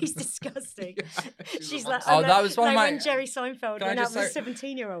 She's disgusting. She's a like, Oh, no, that was one of like my- when Jerry Seinfeld Can I went out just with a say-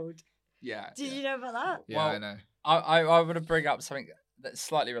 17-year-old. Yeah. Did you know about that? Yeah, Well, I know. I want to bring up something that's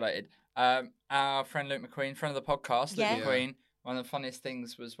slightly related. Our friend Luke McQueen, friend of the podcast, Yeah. Luke McQueen, one of the funniest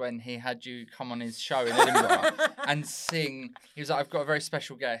things was when he had you come on his show in Edinburgh and sing. He was like, I've got a very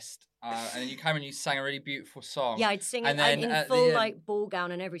special guest. And then you came and you sang a really beautiful song. Yeah, I'd sing And it then in at the full end- like ball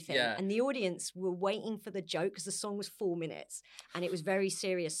gown and everything. Yeah. And the audience were waiting for the joke because the song was 4 minutes and it was very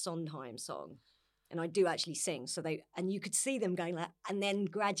serious Sondheim song. And I do actually sing. And you could see them going like, and then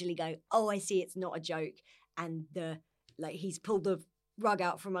gradually go, oh, I see it's not a joke. And he's pulled the rug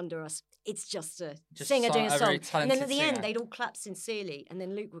out from under us. It's just a singer doing a a very song. And then at the talented end, singer. they'd all clap sincerely. And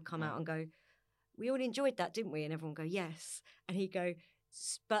then Luke would come out and go, we all enjoyed that, didn't we? And everyone would go, yes. And he'd go,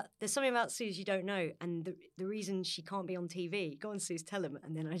 but there's something about Sooz you don't know. And the reason she can't be on TV, go on Sooz, tell him.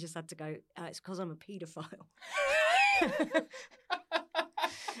 And then I just had to go, it's because I'm a paedophile.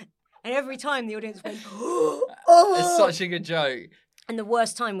 And every time the audience went, oh! It's such a good joke. And the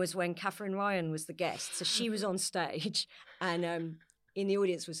worst time was when Catherine Ryan was the guest. So she was on stage and in the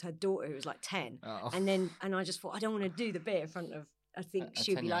audience was her daughter who was like 10. Oh. And I just thought, I don't want to do the bit in front of, I think A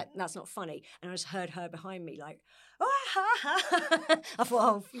she'd be 10-year-old. like, that's not funny. And I just heard her behind me like, oh, ha, ha. I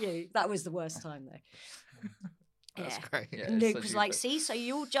thought, oh, phew. That was the worst time though. That's Yeah. great. Yeah. And it's Luke such was a like, good- see, so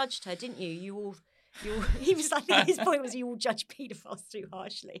you all judged her, didn't you? You all, he was like, his point was you all judge paedophiles too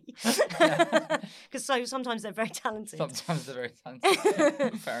harshly. Because sometimes they're very talented. Sometimes they're very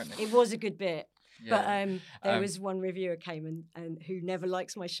talented. Fair enough. It was a good bit. Yeah. But there was one reviewer came and who never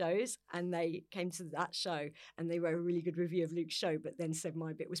likes my shows, and they came to that show and they wrote a really good review of Luke's show, but then said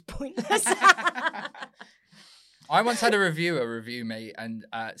my bit was pointless. I once had a reviewer review me and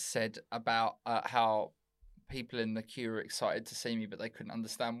said about how people in the queue were excited to see me, but they couldn't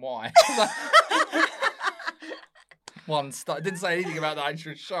understand why. One star. Didn't say anything about the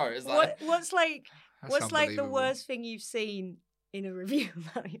actual show. It was like, What's like That's what's like the unbelievable. worst thing you've seen in a review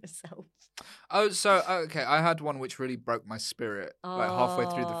about yourself? Oh, so okay, I had one which really broke my spirit, like halfway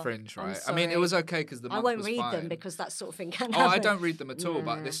through the Oh, Fringe, I'm right? I mean, it was sorry. okay because the I month won't was read fine. them because that sort of thing can Oh, happen. I don't read them at all,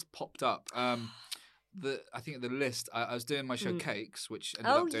 but Yeah. this popped up. I think the list. I was doing my show Cakes, which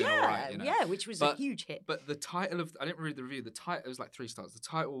ended Oh up doing yeah, all right. You know? yeah, which was a But- huge hit. But the title of I didn't read the review. The title, it was like 3 stars. The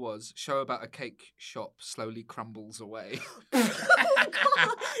title was "Show about a cake shop slowly crumbles away." Oh God! Don't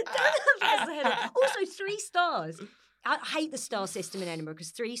have that as the headline. Also, 3 stars. I hate the star system in Edinburgh because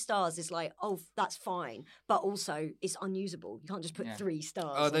 3 stars is like, oh, that's fine, but also it's unusable. You can't just put Yeah. 3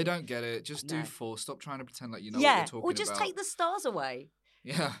 stars. Oh, they on- don't get it. Just do No. 4. Stop trying to pretend like you know yeah, what you're talking or just about. take the stars away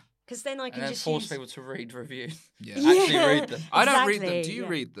Yeah. because then I And can then just force use... people to read reviews. Yeah. Actually read them. I don't read them. Exactly, Do you yeah.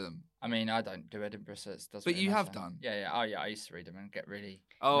 read them? I mean, I don't do Edinburgh, so it doesn't. But really you have matter. done. Yeah. Oh, yeah. I used to read them and get really.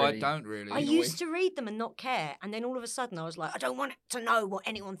 Oh, really... I don't really. I used to read them and not care, and then all of a sudden I was like, I don't want to know what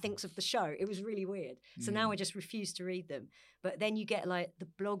anyone thinks of the show. It was really weird. So now I just refuse to read them. But then you get like the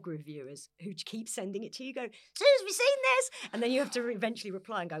blog reviewers who keep sending it to you. You go, Sooz, have you seen this? And then you have to eventually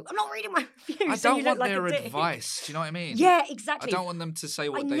reply and go, I'm not reading my review. I so don't you look want like their a dick. advice. Do you know what I mean? Yeah, I exactly. don't want them to say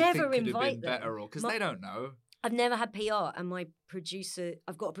what I they never think could have been invite them. better, or because My- they don't know. I've never had PR, and my producer,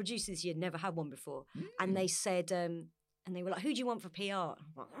 I've got a producer this year, never had one before, and they said, and they were like, "Who do you want for PR?" I'm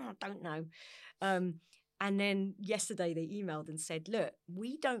like, "Oh, I don't know. And then yesterday they emailed and said, "Look,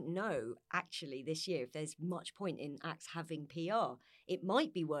 we don't know actually this year if there's much point in acts having PR. It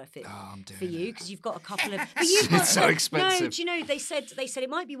might be worth it Oh, I'm for doing you it. because you've got a couple of. But you've got, It's so No, expensive. do you know they said it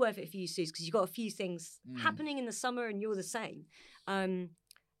might be worth it for you, Sooz, because you've got a few things happening in the summer and you're the same.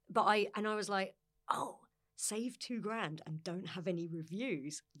 But I was like, oh. Save $2,000 and don't have any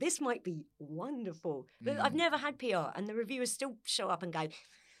reviews. This might be wonderful. But I've never had PR, and the reviewers still show up and go,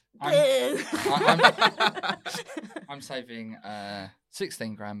 "Boo." I'm saving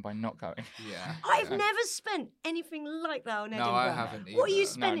 $16,000 by not going. Yeah. I've never spent anything like that on No, Edinburgh. I haven't What are you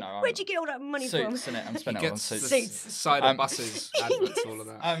either. spending? No, I'm Where'd you not. get all that money Suits, from? innit? I'm He spending it on gets suits. the Suits. side Um, of buses, adverts, all of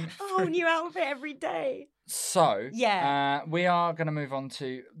that. Oh, new outfit every day. So Yeah. we are going to move on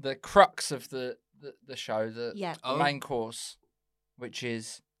to the crux of the show, the Yeah. Oh. main course, which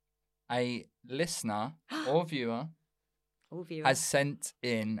is a listener or viewer All viewers. has sent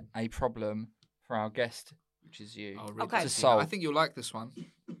in a problem for our guest, which is you. I'll read Okay. that To to you. solve. I think you'll like this one.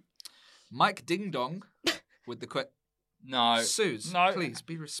 Mike Ding Dong with the question. No, Sooz, no, please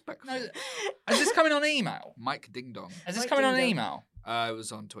be respectful. No, is this coming on email? Mike Ding Dong. Is this Mike coming on Ding Dong. email? It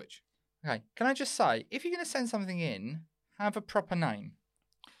was on Twitch. Okay, can I just say, if you're going to send something in, have a proper name.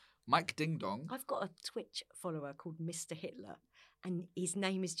 Mike Ding Dong. I've got a Twitch follower called Mr. Hitler, and his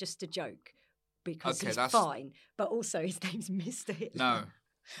name is just a joke because Okay, he's that's- fine, but also his name's Mr. Hitler. No,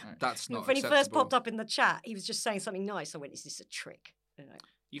 that's not When he acceptable. first popped up in the chat, he was just saying something nice. I went, "Is this a trick?" And I-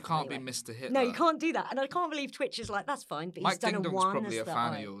 You can't Anyway. be Mr. Hitler. No, you can't do that. And I can't believe Twitch is like, that's fine, but Mike he's done Ding a Dong's one probably as a the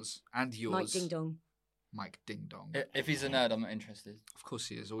fan I. of yours and yours. Mike Ding Dong. Mike Ding Dong. If he's a nerd, I'm not interested. Of course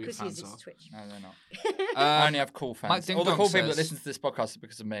he is. All your Because he fans uses are. Twitch. No, they're not. I only have cool fans. Mike Ding All the Dong cool people that says- listen to this podcast are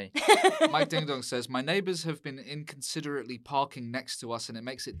because of me. Mike Ding Dong says, my neighbours have been inconsiderately parking next to us and it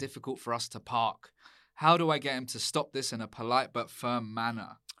makes it difficult for us to park. How do I get him to stop this in a polite but firm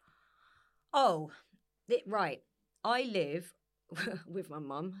manner? Oh, right. I live with my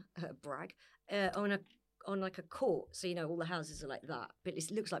mum, brag, on like a court. So, you know, all the houses are like that. But it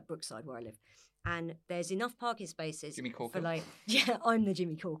looks like Brookside where I live. And there's enough parking spaces Jimmy for Corkill? like, yeah, I'm the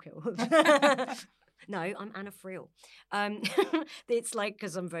Jimmy Corkill. No, I'm Anna Friel. It's like,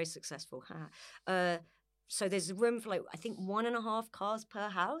 because I'm very successful. So there's room for like, I think 1.5 cars per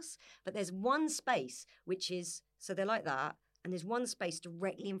house. But there's one space, which is, so they're like that. And there's one space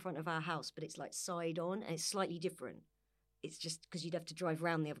directly in front of our house, but it's like side on and it's slightly different. It's just because you'd have to drive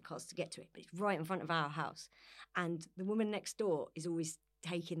around the other cars to get to it. But it's right in front of our house. And the woman next door is always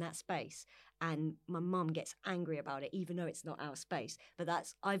taking that space. And my mum gets angry about it, even though it's not our space. But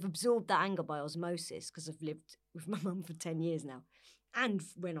I've absorbed that anger by osmosis because I've lived with my mum for 10 years now. And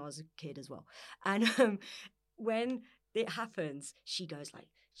when I was a kid as well. And when it happens, she goes like,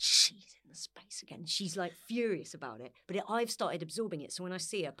 she's in the space again. She's like furious about it. But I've started absorbing it. So when I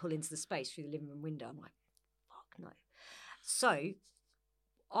see her pull into the space through the living room window, I'm like, fuck no. So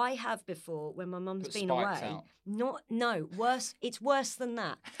I have before, when my mum's Put been spikes away, out. worse. It's worse than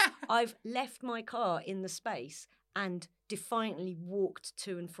that. I've left my car in the space and defiantly walked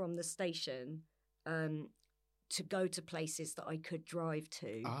to and from the station to go to places that I could drive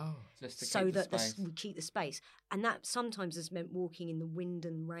to. Oh. Just to So keep the that space. we keep the space. And that sometimes has meant walking in the wind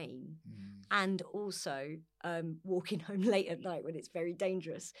and rain and also walking home late at night when it's very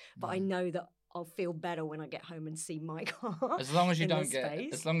dangerous. But I know that I'll feel better when I get home and see my car. As long as you in the don't get,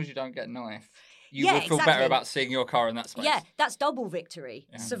 space. as long as you don't get a knife. you Yeah, would feel exactly. better about seeing your car in that space. Yeah, that's double victory.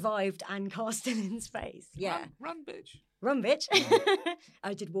 Yeah. Survived and cast it in space. Yeah. Run, bitch. Run, bitch.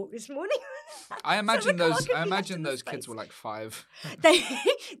 I did walk this morning. I imagine the car those. could I be left imagine in the those kids space. were like 5.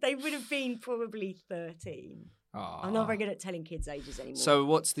 They would have been probably 13. I'm not very good at telling kids' ages anymore. So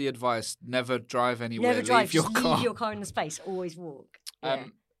what's the advice? Never drive anywhere. Never drive. Leave your Just car. leave your car in the space. Always walk. Yeah.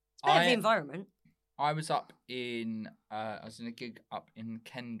 It's better for the environment. I was up in I was in a gig up in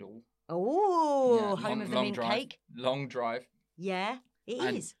Kendal. Oh, Yeah, home of the long mint drive, cake. Long drive. Yeah, it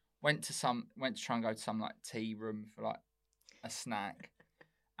And is. Went to try and go to some like tea room for like a snack,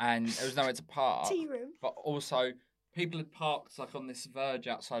 and there was nowhere to park. Tea room. But also, people had parked like on this verge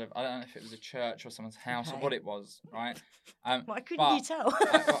outside of, I don't know if it was a church or someone's house or what it was, right? Why couldn't you tell?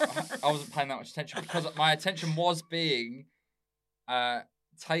 I wasn't paying that much attention because my attention was being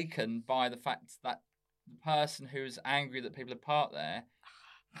taken by the fact that the person who was angry that people had parked there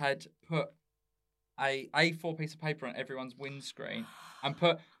had put a A4 piece of paper on everyone's windscreen and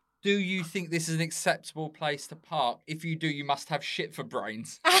put, "Do you think this is an acceptable place to park? If you do, you must have shit for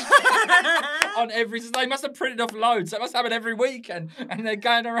brains." On they must have printed off loads. That must happen every weekend, and they're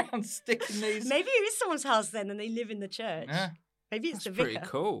going around sticking these. Maybe it is someone's house then, and they live in the church. Yeah. Maybe it's That's the pretty vicar.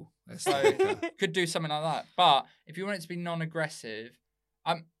 cool. That's So could do something like that. But if you want it to be non-aggressive,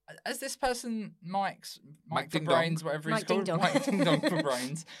 as this person Mike for Ding Dong. brains, whatever he's Mike Ding called, Dong. Mike Ding Dong for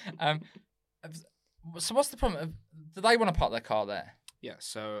brains. So what's the problem? Do they want to park their car there? Yeah.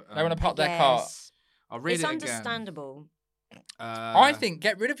 So They want to park their car. Yes. I'll read It's it again. understandable. I think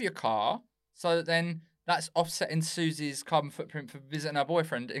get rid of your car so that then that's offsetting Susie's carbon footprint for visiting her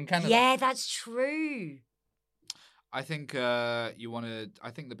boyfriend in Canada. Yeah, that's true. I think you want to.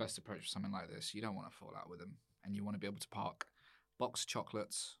 I think the best approach for something like this, you don't want to fall out with them, and you want to be able to park boxed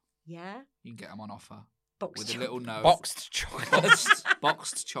chocolates. Yeah. You can get them on offer Box with a little note. Boxed chocolates.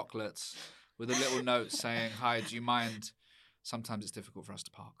 Boxed chocolates with a little note saying, "Hi, do you mind? Sometimes it's difficult for us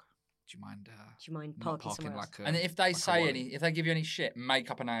to park. Do you mind? Do you mind not parking somewhere else? like a, And if they like a say wally?" if they give you any shit, make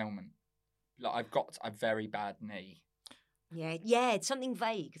up an ailment. Like, I've got a very bad knee. Yeah, it's something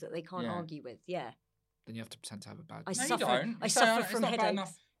vague that they can't Yeah. argue with. Yeah. then you have to pretend to have a bad. I day. No, suffer- you don't. I You say, suffer it's from not bad headaches. enough.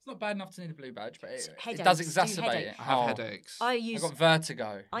 It's not bad enough to need a blue badge, but it Headaches, does do exacerbate headache. it. I have Oh, headaches. I I use. got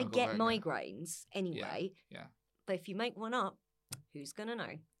vertigo. I got get vertigo. migraines anyway. Yeah. But if you make one up, who's gonna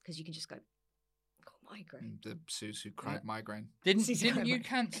know? Because you can just go, got migraine. The Sooz who cried migraine. Didn't Susie you Coleman.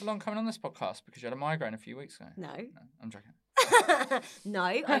 cancel on coming on this podcast because you had a migraine a few weeks ago? No. I'm joking. No,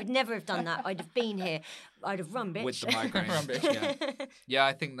 I would never have done that. I'd have been here. I'd have run, bitch. With the migraine. Run, bitch. Yeah. Yeah,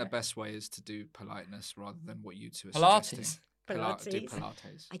 I think the best way is to do politeness rather than what you two are Pilates. suggesting. Do Pilates.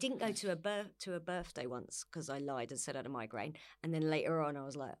 Pilates. I didn't go to a birthday once because I lied and said I had a migraine, and then later on I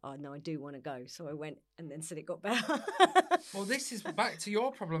was like, oh no, I do want to go, so I went and then said it got better. Well, this is back to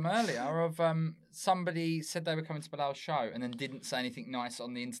your problem earlier of somebody said they were coming to Bilal's show and then didn't say anything nice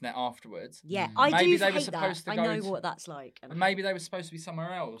on the internet afterwards. Yeah, I Maybe do they were hate that. supposed to I go know to- what that's like. But maybe they were supposed to be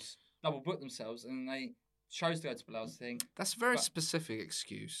somewhere else, double book themselves, and they chose to go to Bilal's thing. That's a very But- specific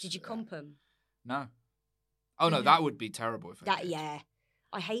excuse. Did you comp them? No. Oh no, that would be terrible if I That did. yeah.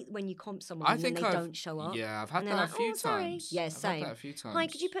 I hate when you comp someone I and then think they I've, don't show up. Yeah, I've had And that they're a like, few "Oh, sorry." times. Yeah, I've same. had that a few times. Hi,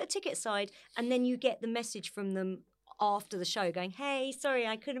 could you put a ticket aside? And then you get the message from them after the show going, hey, sorry,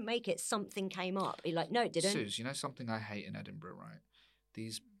 I couldn't make it. Something came up. You're like, no, it didn't. Suze, you know something I hate in Edinburgh, right?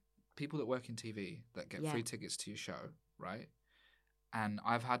 These people that work in TV that get Yeah. free tickets to your show, right? And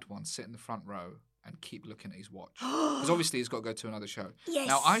I've had one sit in the front row and keep looking at his watch. Because obviously he's got to go to another show. Yes.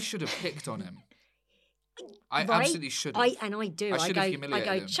 Now, I should have picked on him. I Right? absolutely should have. I do. I I should go, have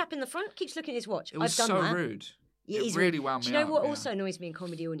humiliated him. chap in the front keeps looking at his watch. It was I've done so that. rude. It It is really rude. wound me Do you know up, what yeah. also annoys me in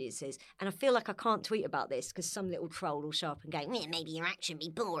comedy audiences? And I feel like I can't tweet about this because some little troll will show up and go, maybe your action be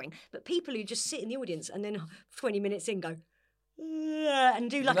boring. But people who just sit in the audience and then 20 minutes in go, and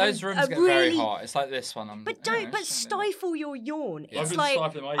do like Those a rooms get really... very hot. It's like this one. But stifle your yawn. Yeah. I've It's been like,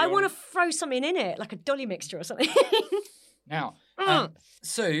 stifling my I want to yawn. throw something in it, like a dolly mixture or something. Now, Mm.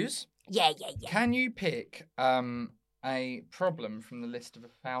 Suze, yeah. can you pick a problem from the list of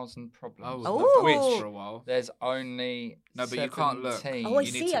 1,000 problems? Oh, Oh. which for a while. There's only No, but you can't look. 17. Oh, I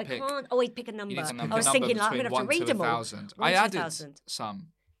You need see. to I pick- can't. Oh, wait, pick a number. You need to pick I a was number thinking, like, I'm between going to have 1 to read to them all. 1,000. 1 I to added 1,000. some.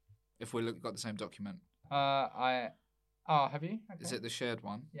 If we got the same document. Have you? Okay. Is it the shared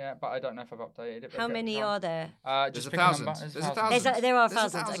one? Yeah, but I don't know if I've updated it. but How okay, many go on. are there? There's Just a pick thousand. number. There's a thousand. There are There's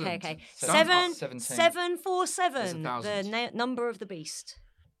a thousands. Okay, thousand. okay. Seven. 747. There's a The thousand. number of the beast.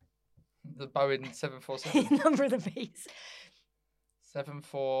 The Boeing 747. Number of the beast.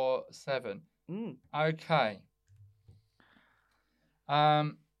 747. Mm. Okay.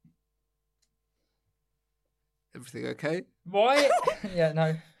 Everything okay? Why? Yeah,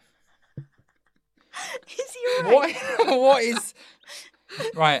 no. Is he all right? What is...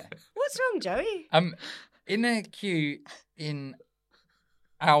 Right. What's wrong, Joey? In a queue in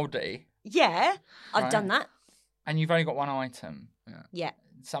Aldi, Yeah, I've Right. done that. and you've only got one item, Yeah,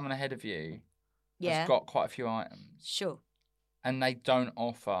 someone ahead of you yeah, has got quite a few items, sure. and they don't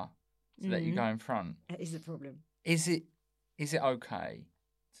offer to let you Mhm. go in front. That is the problem. Is it okay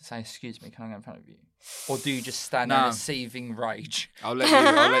to say, "Excuse me, can I go in front of you," or do you just stand No. there in a seething rage? I'll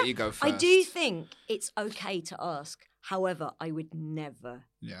let you go first. I do think it's okay to ask. However, I would never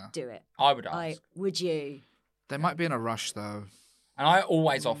Yeah. do it. I would ask, Would you? They might be in a rush though. and I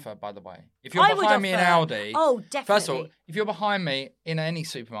always offer. By the way, if you're I would behind me in offer- Aldi, Oh, definitely. first of all, if you're behind me in any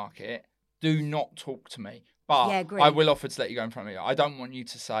supermarket, do not talk to me. But Yeah, agree. I will offer to let you go in front of me. I don't want you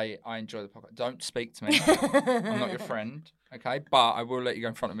to say, I enjoy the podcast. Don't speak to me. I'm not your friend, okay? But I will let you go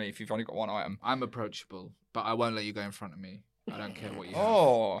in front of me if you've only got one item. I'm approachable, but I won't let you go in front of me. I don't care what you have.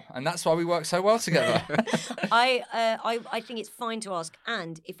 Oh, and that's why we work so well together. I think it's fine to ask.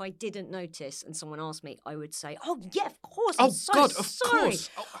 And if I didn't notice and someone asked me, I would say, "Oh yeah, of course. I'm Oh, so God, of sorry. course.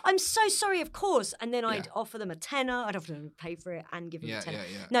 Oh. I'm so sorry, of course." And then I'd Yeah. offer them a tenner. I'd offer them to pay for it and give them Yeah, a tenner.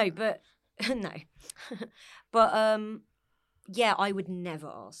 yeah. No, but no, but yeah, I would never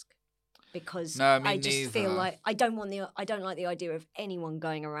ask because No, me I just feel neither. like I don't like the idea of anyone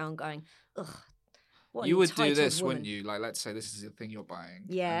going around going, "Ugh." What an You would do entitled this, woman. wouldn't you? Like, let's say this is the thing you're buying.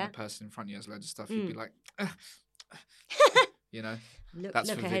 Yeah. And the person in front of you has loads of stuff. You'd be like, you know? Look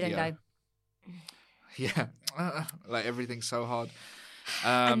That's for ahead video. and go. Yeah. Like, everything's so hard.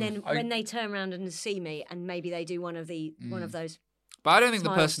 And then I- when they turn around and see me, and maybe they do one of those. But I don't think the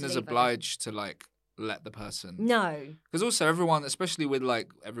smiles person to is leave, I think. obliged to, like, let the person. No, Because also everyone, especially with, like,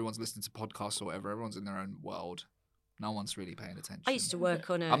 everyone's listening to podcasts or whatever, everyone's in their own world. No one's really paying attention. I used to work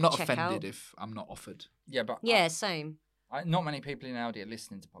on a I'm not checkout. offended if I'm not offered. Yeah, but Yeah, same. not many people in Aldi are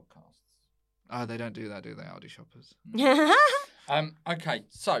listening to podcasts. Oh, they don't do that, do they, Aldi shoppers? Okay,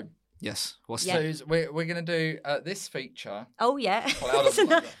 so Yes. What's Yeah. that? Suze, we're going to do this feature. Oh yeah, Well, doesn't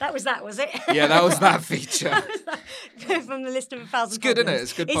like that was it? Yeah, that was that feature. That was that. From the list of 1,000. It's good, isn't it? problems.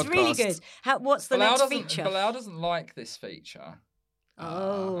 It's good It's really podcast. good. What's the next feature? Bilal doesn't like this feature.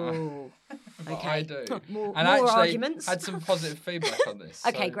 Oh, But okay. I do. More And actually arguments. had some positive feedback on this.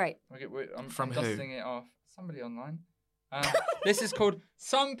 Okay, so great. I'm From who? dusting it off. Somebody online. This is called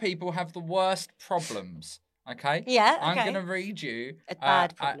 "Some People Have the Worst Problems." Okay. Yeah, I'm okay. going to read you A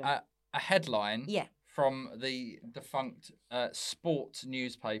bad problem. a headline. Yeah. From the defunct sport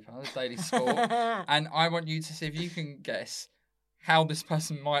newspaper, the Daily Sport, and I want you to see if you can guess how this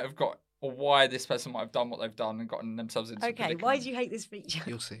person might have got, or why this person might have done what they've done and gotten themselves into. Okay, why do you hate this feature?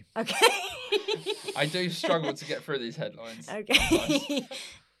 You'll see. Okay. I do struggle to get through these headlines. Okay.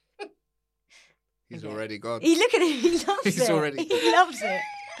 He's Okay. already gone. Look at him. He loves He's it. already- He loves it.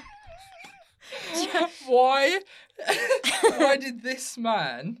 Why? Why did this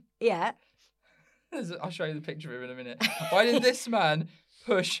man? Yeah. I'll show you the picture of him in a minute. Why did this man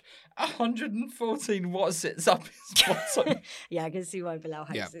push 114 Watsits up his bottom? Yeah, I can see why Bilal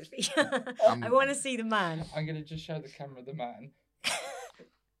hates Yeah. this feature. I'm- I want to see the man. I'm going to just show the camera the man.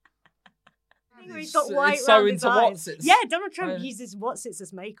 He's got It's white so round his into eyes. Watsits. Yeah, Donald Trump I- uses Watsits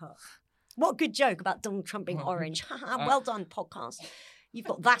as makeup. What good joke about Donald Trump being orange. Well done, podcast. You've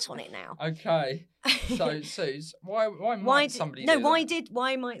got that on it now. Okay. So, Suze, why might somebody do that?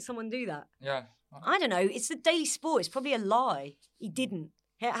 Why might someone do that? Yeah. I don't know. It's the Daily Sport. It's probably a lie. He didn't.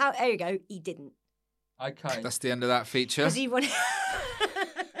 There you go. He didn't. Okay. That's the end of that feature. Because he wanted...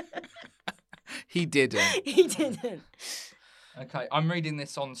 He didn't. He didn't. Okay. I'm reading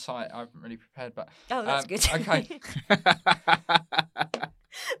this on site. I haven't really prepared, but. Oh, that's good. Okay. Why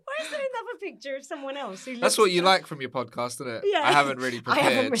is there another picture of someone else who That's looks what you like from your podcast, isn't it? Yeah. I haven't really I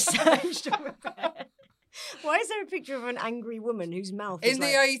prepared. haven't researched or prepared. Why is there a picture of an angry woman whose mouth is In the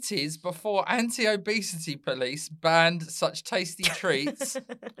like... 80s, before anti-obesity police banned such tasty treats,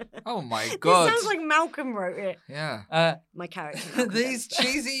 Oh my This god. sounds like Malcolm wrote it. Yeah. My character. Malcolm these Dempster.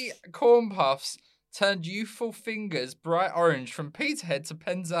 cheesy corn puffs turned youthful fingers bright orange from Peterhead to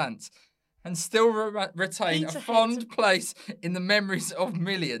Penzance and still retain a Peterhead fond to- place in the memories of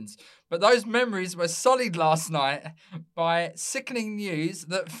millions. But those memories were sullied last night by sickening news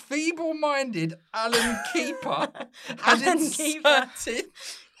that feeble-minded Alan Keeper had Alan Keeper. inserted...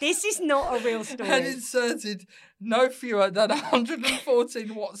 This is not a real story. had inserted no fewer than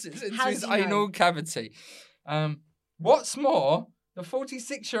 114 Watsits into How's his he know? anal cavity. What's more, the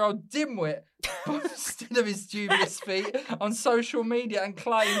 46-year-old dimwit boasted of his dubious feat on social media and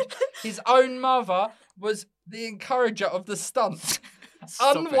claimed his own mother was the encourager of the stunt.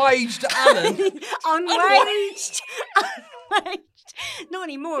 Stop it. Unwaged Alan. Unwaged. Unwaged. Not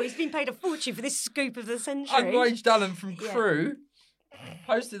anymore. He's been paid a fortune for this scoop of the century. Unwaged Alan from Crew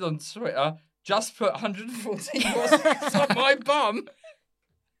posted on Twitter, just put 114 wasps on my bum.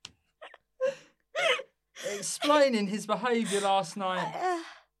 Explaining his behaviour last night.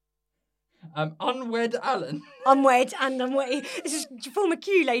 Unwed Alan. Unwed and unwed. This is former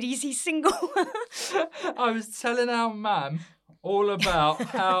Q, ladies. He's single. I was telling our mum all about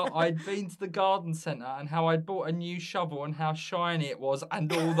how I'd been to the garden centre and how I'd bought a new shovel and how shiny it was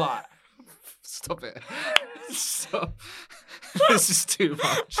and all that. Stop it. Stop. This is too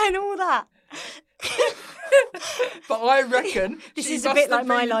much. And all that. But I reckon This she is a must bit have like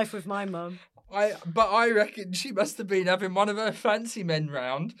my been- life with my mum. I reckon she must have been having one of her fancy men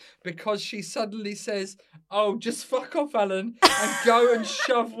round because she suddenly says, "Oh, just fuck off, Alan, and go and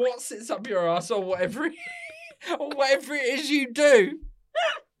shove what's it's up your ass or whatever it is you do."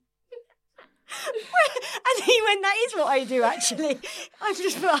 And he went, "That is what I do, actually. I've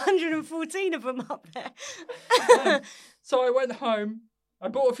just put 114 of them up there." So I went home, I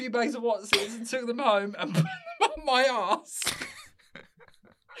bought a few bags of what's it's and took them home and put them on my ass.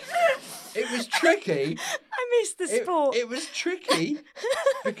 It was tricky. I missed the sport. It was tricky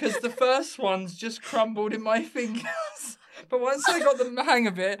because the first ones just crumbled in my fingers. But once I got the hang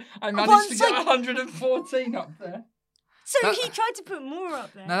of it, I managed to get 114 up there. So he tried to put more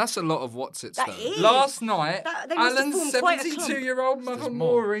up there. Now that's a lot of what's it That though. is. Last night, They must have Alan's formed quite a clump. 72-year-old mother There's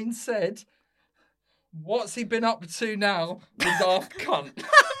more. Maureen said, "What's he been up to now, the daft cunt?"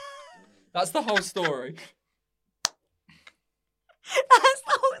 That's the whole story. That's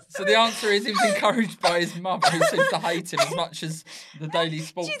the whole So story. the answer is he was encouraged by his mother, who seems to hate him as much as the Daily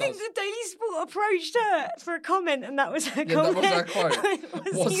Sport Do you does. think the Daily Sport approached her for a comment and that was her Yeah, comment? that was her quote.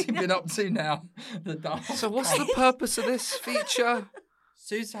 Was What's he he been up to now? The daft So what's the purpose of this feature?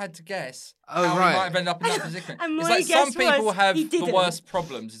 Sooz had to guess Oh, how right. he might have ended up in that predicament. And It's my like some guess people was have he the didn't. worst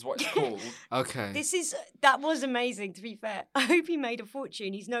problems, is what it's called. Okay. That was amazing, to be fair. I hope he made a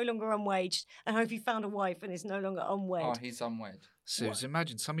fortune. He's no longer unwaged. And I hope he found a wife and is no longer unwed. Oh, he's unwed. Suze,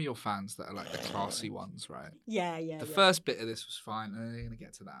 imagine some of your fans that are like the classy ones, right? Yeah. The first bit of this was fine, and then they're going to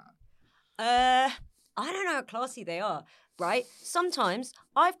get to that. I don't know how classy they are, right? Sometimes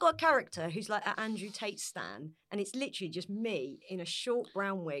I've got a character who's like an Andrew Tate stan, and it's literally just me in a short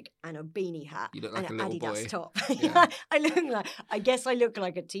brown wig and a beanie hat You look like and a an little Adidas boy. top. Yeah. I guess I look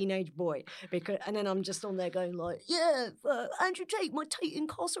like a teenage boy and then I'm just on there going like, yeah, Andrew Tate, my Tate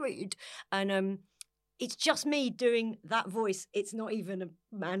incarcerated, and it's just me doing that voice. It's not even a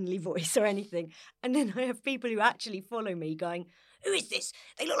manly voice or anything. And then I have people who actually follow me going, "Who is this?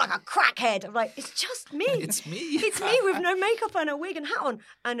 They look like a crackhead." I'm like, "It's just me. It's me. It's me with no makeup and a wig and hat on."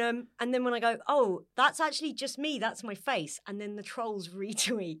 And then when I go, "Oh, that's actually just me. That's my face." And then the trolls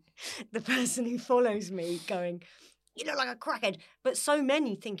retweet the person who follows me going, "You look like a crackhead." But so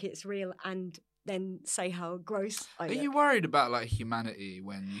many think it's real and then say how gross I Are look. you worried about like humanity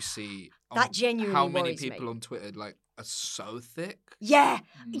when you see That genuinely how many worries me. people on Twitter like are so thick? Yeah,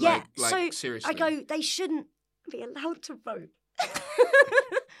 yeah. Like, so seriously. I go, they shouldn't be allowed to vote.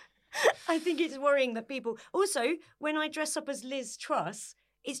 I think it's worrying that people. Also, when I dress up as Liz Truss,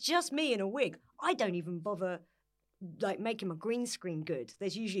 it's just me in a wig. I don't even bother like making my green screen good.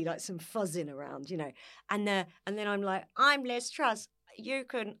 There's usually like some fuzzing around, you know. And then I'm like, "I'm Liz Truss.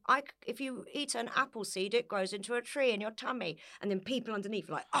 If you eat an apple seed, it grows into a tree in your tummy." And then people underneath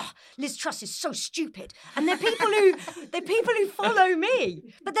are like, "Oh, Liz Truss is so stupid." And they're people who follow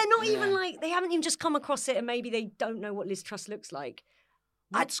me, but they're not even like, they haven't even just come across it, and maybe they don't know what Liz Truss looks like.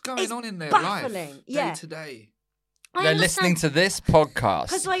 What's going it's on in their baffling. life Yeah. day to day? They're listening to this podcast.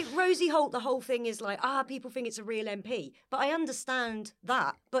 Because, like, Rosie Holt, the whole thing is like, people think it's a real MP. But I understand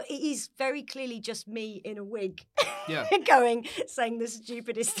that. But it is very clearly just me in a wig Yeah. saying the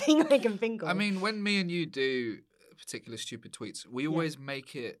stupidest thing I can think of. I mean, when me and you do particular stupid tweets, we always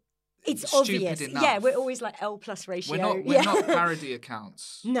make it it's stupid obvious. enough. Yeah, we're always like L+ ratio. We're not parody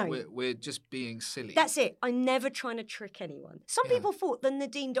accounts. No. We're just being silly. That's it. I'm never trying to trick anyone. Some Yeah. people thought the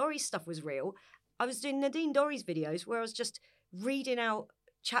Nadine Dorries stuff was real. I was doing Nadine Dorries videos where I was just reading out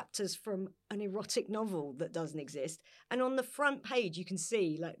chapters from an erotic novel that doesn't exist. And on the front page, you can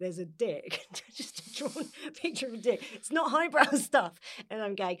see, like, there's a dick. Just a drawn picture of a dick. It's not highbrow stuff. And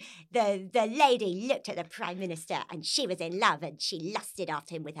I'm going, the lady looked at the Prime Minister and she was in love and she lusted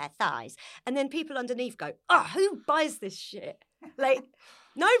after him with her thighs. And then people underneath go, "Oh, who buys this shit?" Like,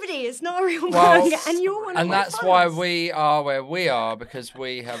 nobody. It's not a real book. And you're one of and my that's why followers. we are where we are, because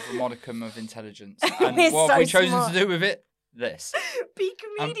we have a modicum of intelligence. And We're what have we so chosen smart. to do with it? This. Be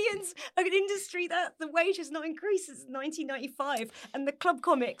comedians, an industry that the wage has not increased since 1995, and the club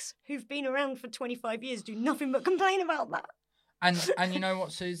comics who've been around for 25 years do nothing but complain about that. And you know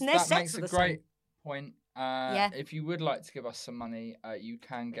what, Sooz? And their That sets makes are a the great same. point. Yeah. If you would like to give us some money, you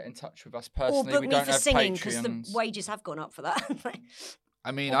can get in touch with us Or personally. book We me don't for have singing because the Patreons. wages have gone up for that.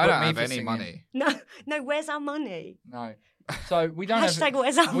 I mean, Or I book don't me have for any singing. money. No, where's our money? No. So we don't Hashtag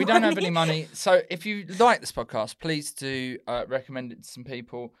where's our have we don't have any money? money. So if you like this podcast, please do recommend it to some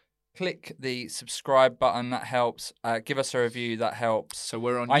people. Click the subscribe button, that helps. Give us a review, that helps. So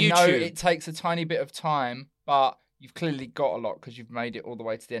we're on I YouTube. know it takes a tiny bit of time, but you've clearly got a lot because you've made it all the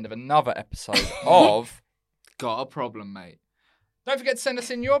way to the end of another episode of Got a problem, mate. Don't forget to send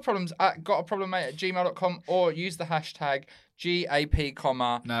us in your problems at gotaproblemmate@gmail.com or use the hashtag GAP,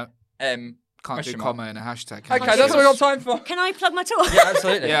 No, M. can't do question mark. comma in a hashtag. Okay, can you? that's what we got time for. Can I plug my tour? Yeah,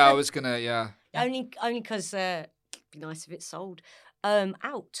 absolutely. Yeah, I was gonna. Yeah. Only because it'd be nice if it's sold.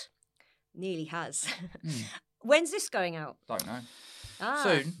 Out. Nearly has. When's this going out? Don't know.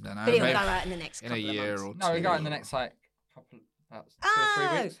 Soon. Don't know. But it'll maybe go out in the next in couple a of year months. or two. No, we got in the next couple, about 2 or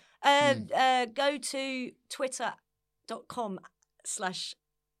 3 weeks. Go to twitter.com/Sooz.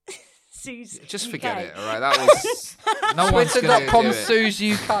 Just UK. forget it. All right, that was no one's gonna do Twitter.com it. Sooz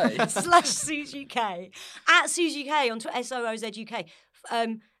UK. /Sooz UK at Sooz UK on Twitter, SOOZ UK.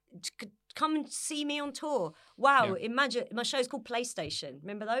 Come and see me on tour. Wow, imagine my show's called PlayStation.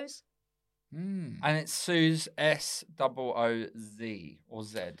 Remember those? And it's Sooz SOOZ or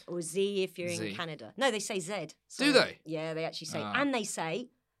Z. Or Z if you're Z. in Canada. No, they say Z. Do they? Yeah, they actually say. And they say,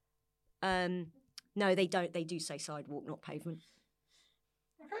 no, they don't. They do say sidewalk, not pavement.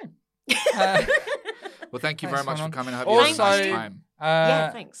 Okay. Well, thank you very Thanks, much for Manon. coming. I hope you had a Also, nice time.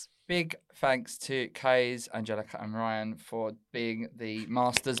 Yeah, thanks. Big thanks to Kays, Angelica, and Ryan for being the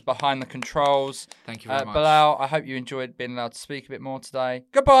masters behind the controls. Thank you very much. Bilal, I hope you enjoyed being allowed to speak a bit more today.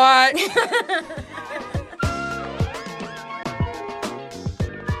 Goodbye.